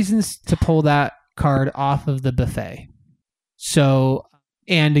 2 reasons to pull that card off of the buffet. So,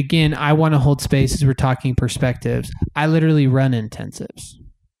 and again, I want to hold space as we're talking perspectives. I literally run intensives.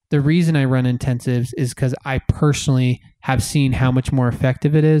 The reason I run intensives is because I personally have seen how much more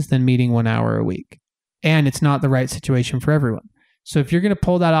effective it is than meeting 1 hour a week. And it's not the right situation for everyone. So if you're going to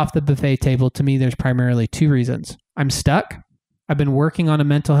pull that off the buffet table, to me, there's primarily 2 reasons. I'm stuck. I've been working on a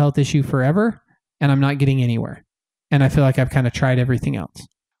mental health issue forever, and I'm not getting anywhere. And I feel like I've kind of tried everything else.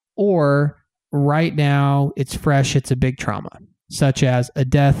 Or right now, it's fresh, it's a big trauma, such as a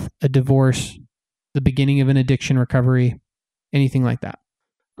death, a divorce, the beginning of an addiction recovery, anything like that.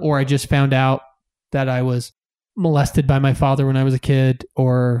 Or I just found out that I was molested by my father when I was a kid,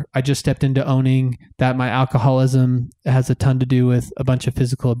 or I just stepped into owning that my alcoholism has a ton to do with a bunch of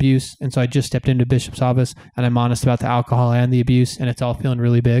physical abuse. And so I just stepped into bishop's office and I'm honest about the alcohol and the abuse, and it's all feeling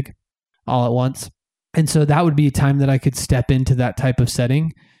really big all at once. And so that would be a time that I could step into that type of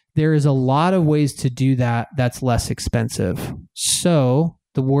setting. There is a lot of ways to do that that's less expensive. So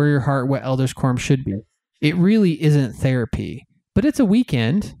the Warrior Heart, what Elders Quorum should be, it really isn't therapy, but it's a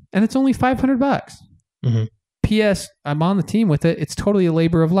weekend and it's only $500. P.S. I'm on the team with it. It's totally a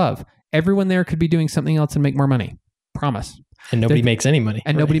labor of love. Everyone there could be doing something else and make more money. Promise. And nobody makes any money.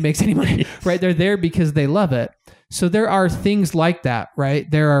 And nobody makes any money, right? They're there because they love it. So there are things like that, right?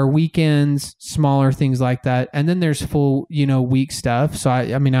 There are weekends, smaller things like that. And then there's full, week stuff. So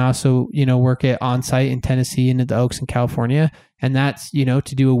I also, work at On-Site in Tennessee and at the Oaks in California. And that's, to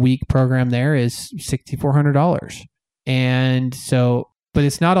do a week program there is $6,400. And so, but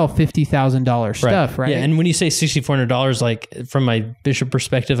it's not all $50,000 stuff, right? Yeah. And when you say $6,400, like from my bishop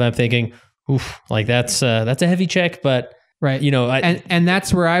perspective, I'm thinking, oof, like that's a heavy check, but right. And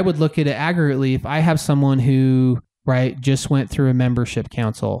that's where I would look at it aggregately. If I have someone who, just went through a membership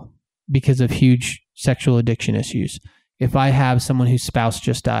council because of huge sexual addiction issues. If I have someone whose spouse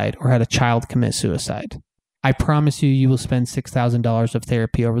just died or had a child commit suicide, I promise you will spend $6,000 of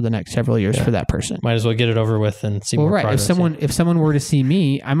therapy over the next several years for that person. Might as well get it over with and see more progress. If someone were to see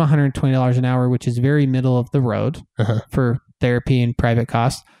me, I'm $120 an hour, which is very middle of the road for therapy and private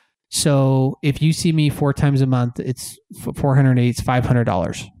costs. So if you see me 4 times a month, it's $480, it's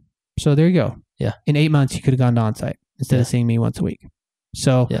 $500. So there you go. Yeah. In 8 months, you could have gone to On-Site instead of seeing me once a week.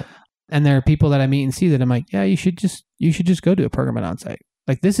 So, and there are people that I meet and see that I'm like, yeah, you should just go do a program at On-Site.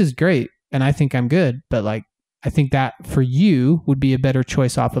 Like, this is great. And I think I'm good, but like, I think that for you would be a better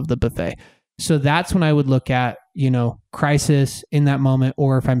choice off of the buffet. So that's when I would look at, crisis in that moment,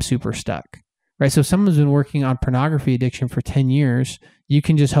 or if I'm super stuck, right? So if someone's been working on pornography addiction for 10 years, you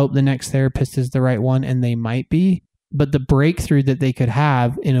can just hope the next therapist is the right one, and they might be. But the breakthrough that they could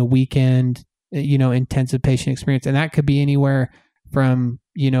have in a weekend, intensive patient experience, and that could be anywhere from,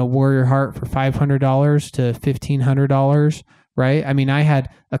 Warrior Heart for $500 to $1,500, right? I mean, I had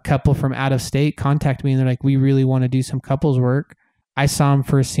a couple from out of state contact me and they're like, we really want to do some couples work. I saw them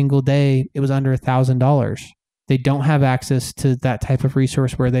for a single day. It was under $1,000. They don't have access to that type of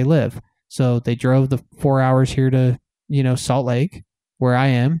resource where they live. So they drove the 4 hours here to, Salt Lake, where I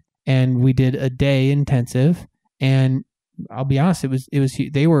am. And we did a day intensive. And I'll be honest,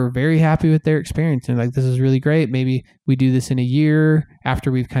 they were very happy with their experience and like, this is really great. Maybe we do this in a year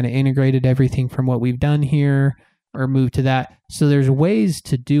after we've kind of integrated everything from what we've done here or move to that. So there's ways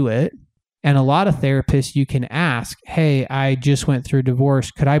to do it. And a lot of therapists, you can ask, hey, I just went through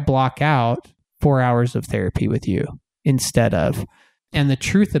divorce. Could I block out 4 hours of therapy with you instead of? And the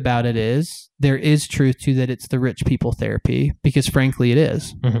truth about it is there is truth to that. It's the rich people therapy because frankly, it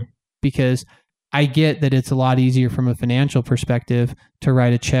is. Mm-hmm. Because I get that it's a lot easier from a financial perspective to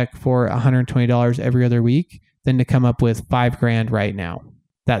write a check for $120 every other week than to come up with $5,000 right now.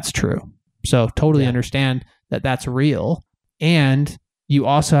 That's true. So totally understand that that's real. And you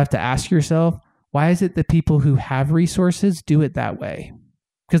also have to ask yourself, why is it that people who have resources do it that way?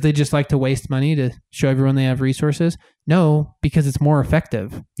 Because they just like to waste money to show everyone they have resources? No, because it's more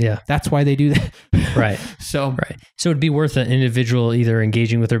effective. Yeah. That's why they do that. Right. So it'd be worth an individual either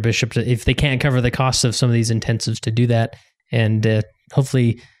engaging with their bishop if they can't cover the cost of some of these intensives to do that. And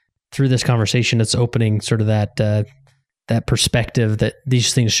hopefully through this conversation, it's opening sort of that perspective that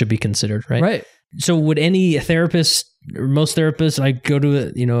these things should be considered. Right. Right. So would any therapist or most therapists, like go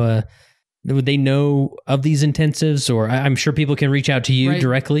to would they know of these intensives, or I'm sure people can reach out to you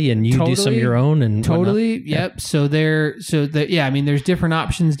directly and you do some of your own and totally. Whatnot. Yep. Yeah. I mean, there's different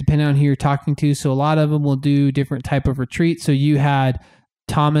options depending on who you're talking to. So a lot of them will do different type of retreats. So you had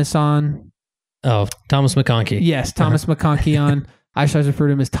Thomas on. Oh, Thomas McConkey. Yes. Thomas McConkey on. I should refer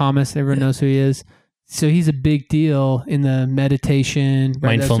to him as Thomas. Everyone knows who he is. So he's a big deal in the meditation,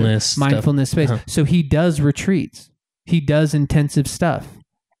 mindfulness space. Uh-huh. So he does retreats. He does intensive stuff.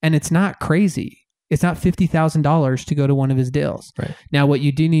 And it's not crazy. It's not $50,000 to go to one of his deals. Right. Now, what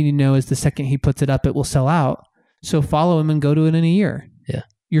you do need to know is the second he puts it up, it will sell out. So follow him and go to it in a year. Yeah.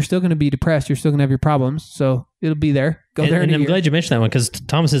 You're still going to be depressed. You're still going to have your problems. So it'll be there. Go there in a year. I'm glad you mentioned that one because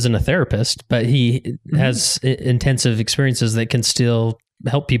Thomas isn't a therapist, but he has intensive experiences that can still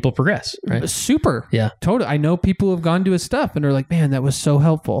help people progress. Right. Super. Yeah. Totally. I know people who have gone to his stuff and are like, man, that was so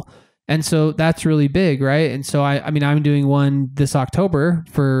helpful. And so that's really big, right? And so I'm doing one this October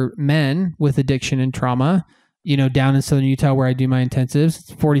for men with addiction and trauma, down in Southern Utah where I do my intensives.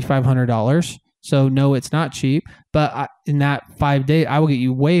 It's $4,500. So no, it's not cheap. But in that 5 days, I will get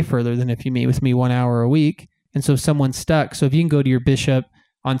you way further than if you meet with me 1 hour a week. And so if someone's stuck, so if you can go to your bishop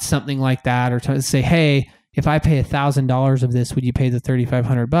on something like that, or say, hey, if I pay $1,000 of this, would you pay the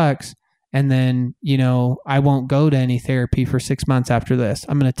 $3,500? And then, I won't go to any therapy for 6 months after this.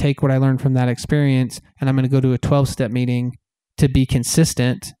 I'm going to take what I learned from that experience and I'm going to go to a 12-step meeting to be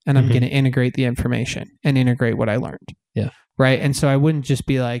consistent. And I'm going to integrate the information and integrate what I learned. Yeah. Right. And so I wouldn't just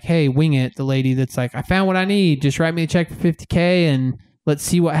be like, hey, wing it. The lady that's like, I found what I need. Just write me a check for $50,000 and let's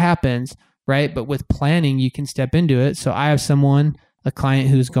see what happens. Right. But with planning, you can step into it. So I have a client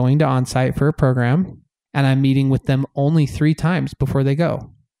who's going to on-site for a program and I'm meeting with them only 3 times before they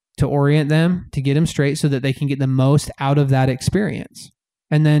go, to orient them, to get them straight so that they can get the most out of that experience.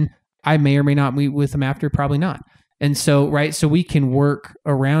 And then I may or may not meet with them after, probably not. And so, so we can work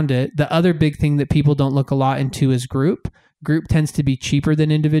around it. The other big thing that people don't look a lot into is group. Group tends to be cheaper than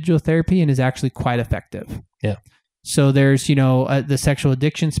individual therapy and is actually quite effective. Yeah. So there's, the sexual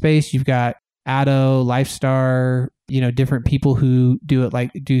addiction space. You've got Addo, LifeStar, different people who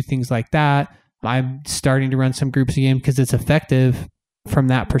do things like that. I'm starting to run some groups again because it's effective from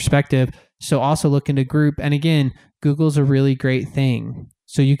that perspective. So also look into group. And again, Google's a really great thing.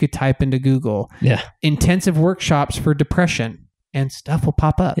 So you could type into Google, intensive workshops for depression, and stuff will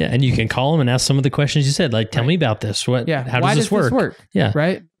pop up. Yeah. And you can call them and ask some of the questions you said, like, tell me about this. How does this work? Yeah.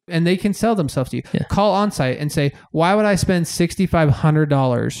 Right. And they can sell themselves to you. Yeah. Call on-site and say, why would I spend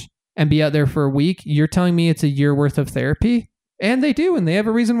 $6,500 and be out there for a week? You're telling me it's a year worth of therapy? And they do. And they have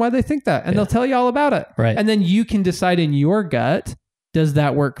a reason why they think that. And they'll tell you all about it. Right. And then you can decide in your gut, does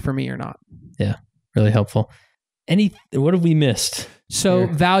that work for me or not? Yeah. Really helpful. What have we missed? So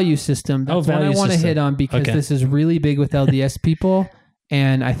value system. That's what I want to hit on because this is really big with LDS people.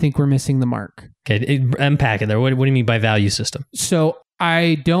 And I think we're missing the mark. Okay. Unpack it there. What do you mean by value system? So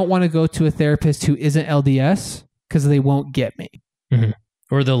I don't want to go to a therapist who isn't LDS because they won't get me. Mm-hmm.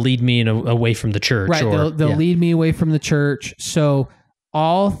 Or they'll lead me away from the church. Right. They'll lead me away from the church. So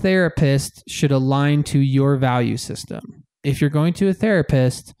all therapists should align to your value system. If you're going to a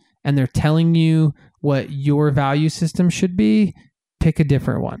therapist and they're telling you what your value system should be, pick a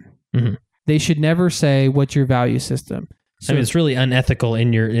different one. Mm-hmm. They should never say, what's your value system? So it's really unethical in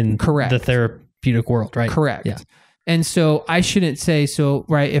the therapeutic world, right? Correct. Yeah. And so I shouldn't say,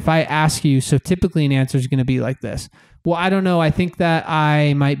 if I ask you, so typically an answer is going to be like this. Well, I don't know. I think that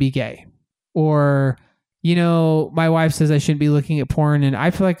I might be gay. Or, my wife says I shouldn't be looking at porn and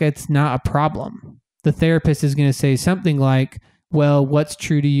I feel like it's not a problem. the therapist is going to say something like, well, what's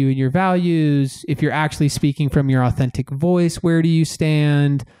true to you and your values? If you're actually speaking from your authentic voice, where do you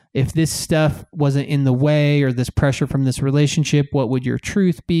stand? If this stuff wasn't in the way or this pressure from this relationship, what would your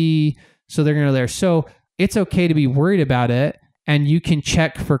truth be? So they're going to go there. So it's okay to be worried about it, and you can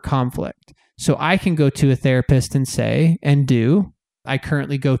check for conflict. So I can go to a therapist and say, and do, I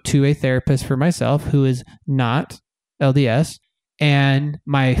currently go to a therapist for myself who is not LDS. And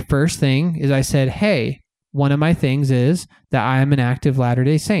my first thing is I said, hey, one of my things is that I am an active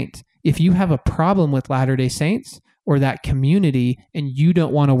Latter-day Saint. If you have a problem with Latter-day Saints or that community and you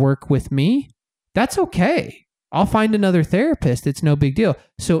don't want to work with me, that's okay. I'll find another therapist. It's no big deal.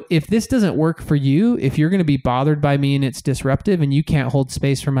 So if this doesn't work for you, if you're going to be bothered by me and it's disruptive and you can't hold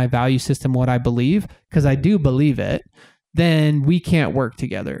space for my value system, what I believe, because I do believe it, then we can't work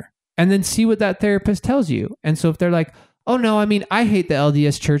together. And then see what that therapist tells you. And so if they're like, oh no, I mean, I hate the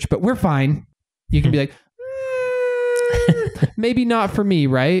LDS church, but we're fine. You can be like, maybe not for me,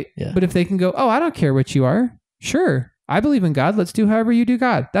 right? Yeah. But if they can go, oh, I don't care what you are. Sure. I believe in God. Let's do however you do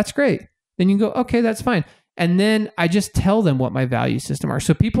God. That's great. Then you can go, okay, that's fine. And then I just tell them what my value system are.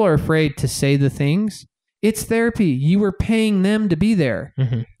 So people are afraid to say the things. It's therapy. You were paying them to be there.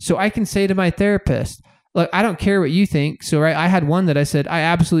 Mm-hmm. So I can say to my therapist, look, I don't care what you think. So right, I had one that I said, I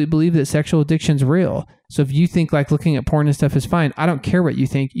absolutely believe that sexual addiction's real. So if you think like looking at porn and stuff is fine, I don't care what you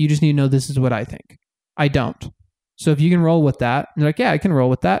think. You just need to know this is what I think. I don't. So if you can roll with that, and they're like, yeah, I can roll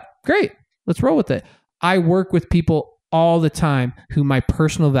with that. Great. Let's roll with it. I work with people all the time who my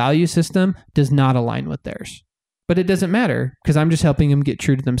personal value system does not align with theirs. But it doesn't matter because I'm just helping them get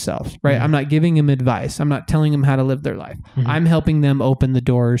true to themselves, right? Mm-hmm. I'm not giving them advice. I'm not telling them how to live their life. Mm-hmm. I'm helping them open the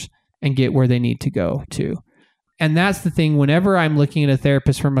doors and get where they need to go to. And that's the thing. Whenever I'm looking at a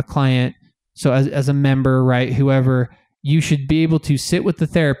therapist from a client, so as a member, right, whoever, you should be able to sit with the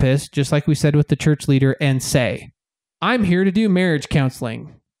therapist, just like we said with the church leader, and say, I'm here to do marriage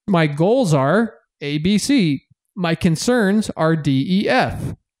counseling. My goals are A, B, C. My concerns are D, E,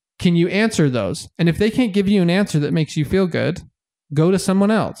 F. Can you answer those? And if they can't give you an answer that makes you feel good, go to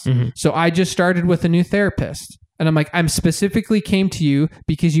someone else. Mm-hmm. So I just started with a new therapist. And I'm like, I'm specifically came to you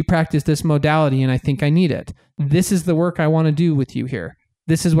because you practice this modality and I think I need it. This is the work I want to do with you here.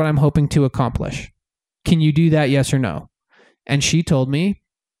 This is what I'm hoping to accomplish. Can you do that? Yes or no? And she told me,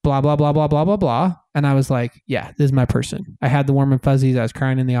 blah, blah, blah, blah, blah, blah, blah. And I was like, yeah, this is my person. I had the warm and fuzzies. I was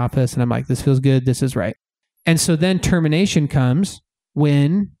crying in the office and I'm like, this feels good. This is right. And so then termination comes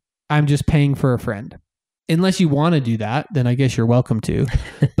when I'm just paying for a friend. Unless you want to do that, then I guess you're welcome to.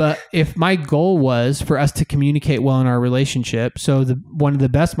 But if my goal was for us to communicate well in our relationship, so one of the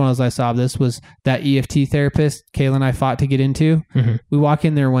best models I saw of this was that EFT therapist Kayla and I fought to get into. Mm-hmm. We walk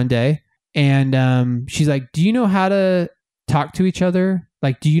in there one day and she's like, do you know how to talk to each other?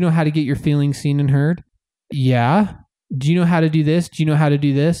 Like, do you know how to get your feelings seen and heard? Yeah. Do you know how to do this? Do you know how to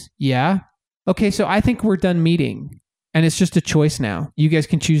do this? Yeah. Okay, so I think we're done meeting. And it's just a choice now. You guys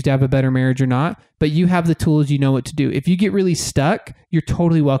can choose to have a better marriage or not, but you have the tools, you know what to do. If you get really stuck, you're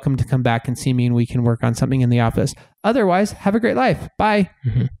totally welcome to come back and see me and we can work on something in the office. Otherwise, have a great life. Bye.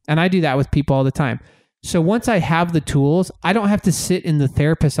 Mm-hmm. And I do that with people all the time. So once I have the tools, I don't have to sit in the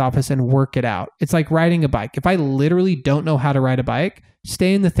therapist's office and work it out. It's like riding a bike. If I literally don't know how to ride a bike,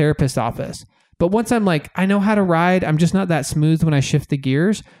 stay in the therapist's office. But once I'm like, I know how to ride, I'm just not that smooth when I shift the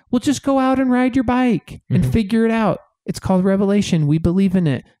gears, well, just go out and ride your bike and figure it out. It's called revelation. We believe in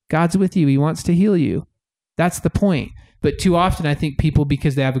it. God's with you. He wants to heal you. That's the point. But too often, I think people,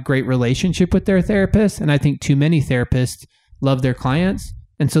 because they have a great relationship with their therapist, and I think too many therapists love their clients,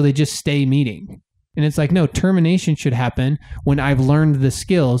 and so they just stay meeting. And it's like, no, termination should happen when I've learned the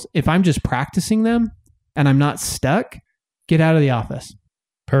skills. If I'm just practicing them and I'm not stuck, get out of the office.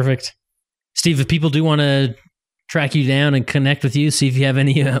 Perfect. Steve, if people do want to track you down and connect with you, see if you have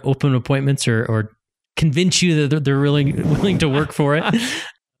any open appointments or convince you that they're really willing to work for it,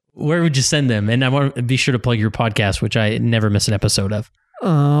 where would you send them? And I want to be sure to plug your podcast, which I never miss an episode of.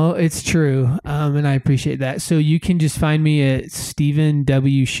 Oh, it's true. And I appreciate that. So you can just find me at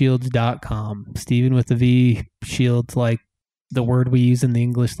StephenWShields.com. Stephen with a V, Shields, like the word we use in the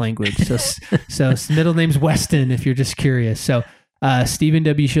English language. So middle name's Weston, if you're just curious. So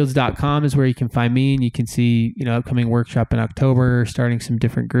StephenWShields.com is where you can find me, and you can see, upcoming workshop in October, starting some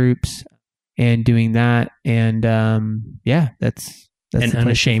different groups and doing that. And that's and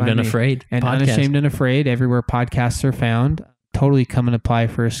Unashamed and Afraid. And podcast. Unashamed and Afraid, everywhere podcasts are found. Totally come and apply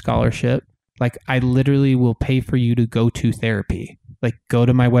for a scholarship. Like, I literally will pay for you to go to therapy. Like, go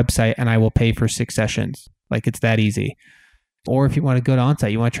to my website and I will pay for 6 sessions. Like, it's that easy. Or if you want to go to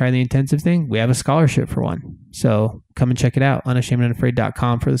onsite, you want to try the intensive thing, we have a scholarship for one. So come and check it out.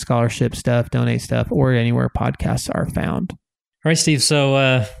 unashamedandunafraid.com for the scholarship stuff, donate stuff, or anywhere podcasts are found. All right, Steve. So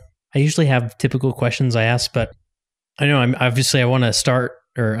I usually have typical questions I ask, but I know I want to start,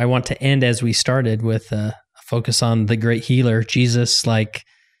 or I want to end as we started, with a focus on the great healer, Jesus. Like,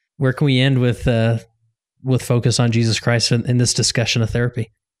 where can we end with focus on Jesus Christ in this discussion of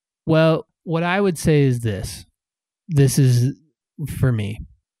therapy? Well, what I would say is this. This is, for me,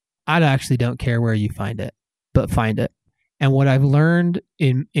 I actually don't care where you find it, but find it. And what I've learned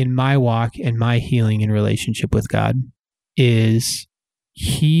in my walk and my healing and relationship with God is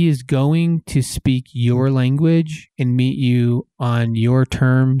He is going to speak your language and meet you on your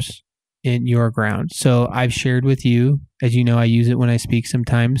terms in your ground. So I've shared with you, as you know, I use it when I speak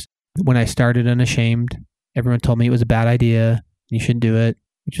sometimes. When I started Unashamed, everyone told me it was a bad idea. You shouldn't do it,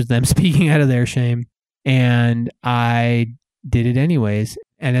 which was them speaking out of their shame. And I did it anyways.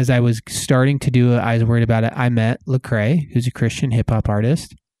 And as I was starting to do it, I was worried about it. I met Lecrae, who's a Christian hip hop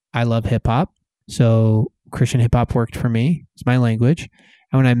artist. I love hip hop. So Christian hip hop worked for me. It's my language.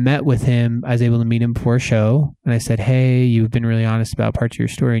 And when I met with him, I was able to meet him before a show. And I said, hey, you've been really honest about parts of your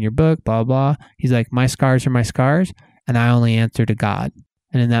story in your book, blah, blah. He's like, my scars are my scars. And I only answer to God.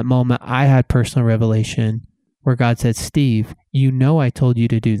 And in that moment, I had personal revelation where God said, Steve, you know I told you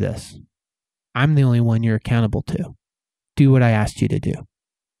to do this. I'm the only one you're accountable to. Do what I asked you to do.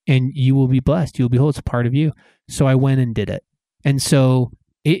 And you will be blessed. You will be whole. It's a part of you. So I went and did it. And so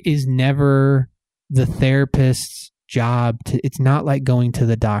it is never the therapist's job it's not like going to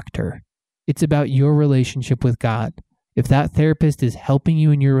the doctor. It's about your relationship with God. If that therapist is helping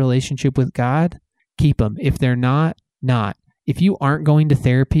you in your relationship with God, keep them. If they're not. If you aren't going to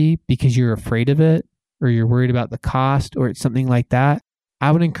therapy because you're afraid of it, or you're worried about the cost, or it's something like that,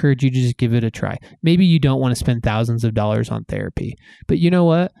 I would encourage you to just give it a try. Maybe you don't want to spend thousands of dollars on therapy, but you know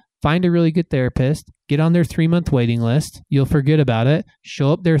what? Find a really good therapist, get on their 3-month waiting list. You'll forget about it.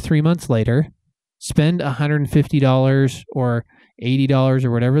 Show up there 3 months later, spend $150 or $80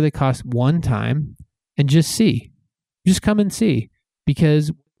 or whatever they cost one time, and just see. Just come and see,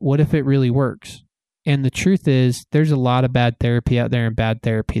 because what if it really works? And the truth is, there's a lot of bad therapy out there and bad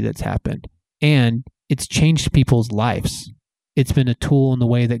therapy that's happened. And it's changed people's lives. It's been a tool in the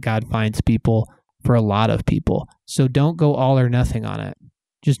way that God finds people for a lot of people. So don't go all or nothing on it.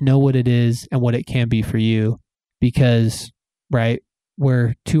 Just know what it is and what it can be for you, because, right,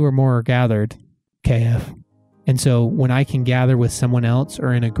 where two or more are gathered, KF. And so when I can gather with someone else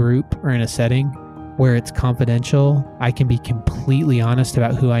or in a group or in a setting where it's confidential, I can be completely honest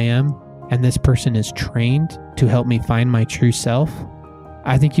about who I am, and this person is trained to help me find my true self,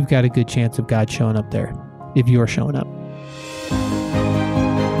 I think you've got a good chance of God showing up there if you're showing up.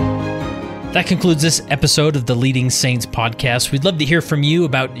 That concludes this episode of the Leading Saints podcast. We'd love to hear from you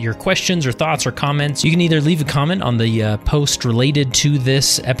about your questions or thoughts or comments. You can either leave a comment on the post related to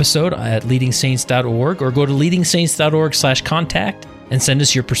this episode at leadingsaints.org, or go to leadingsaints.org/contact and send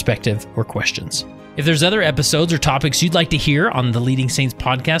us your perspective or questions. If there's other episodes or topics you'd like to hear on the Leading Saints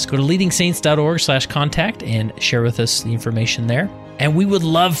podcast, go to leadingsaints.org/contact and share with us the information there. And we would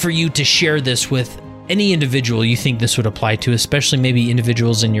love for you to share this with any individual you think this would apply to, especially maybe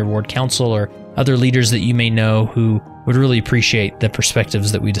individuals in your ward council or other leaders that you may know who would really appreciate the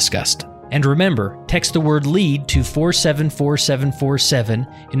perspectives that we discussed. And remember, text the word LEAD to 474747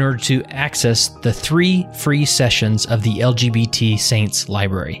 in order to access the 3 free sessions of the LGBT Saints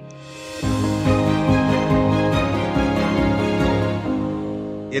Library.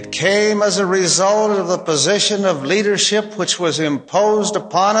 It came as a result of the position of leadership which was imposed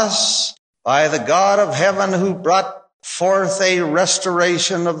upon us by the God of heaven, who brought forth a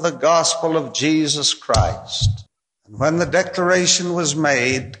restoration of the gospel of Jesus Christ. And when the declaration was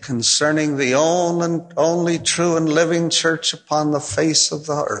made concerning the only true and living church upon the face of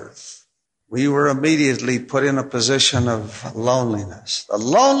the earth, we were immediately put in a position of loneliness, the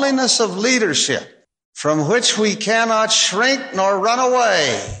loneliness of leadership, from which we cannot shrink nor run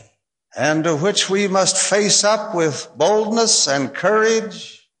away, and to which we must face up with boldness and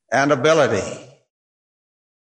courage and ability.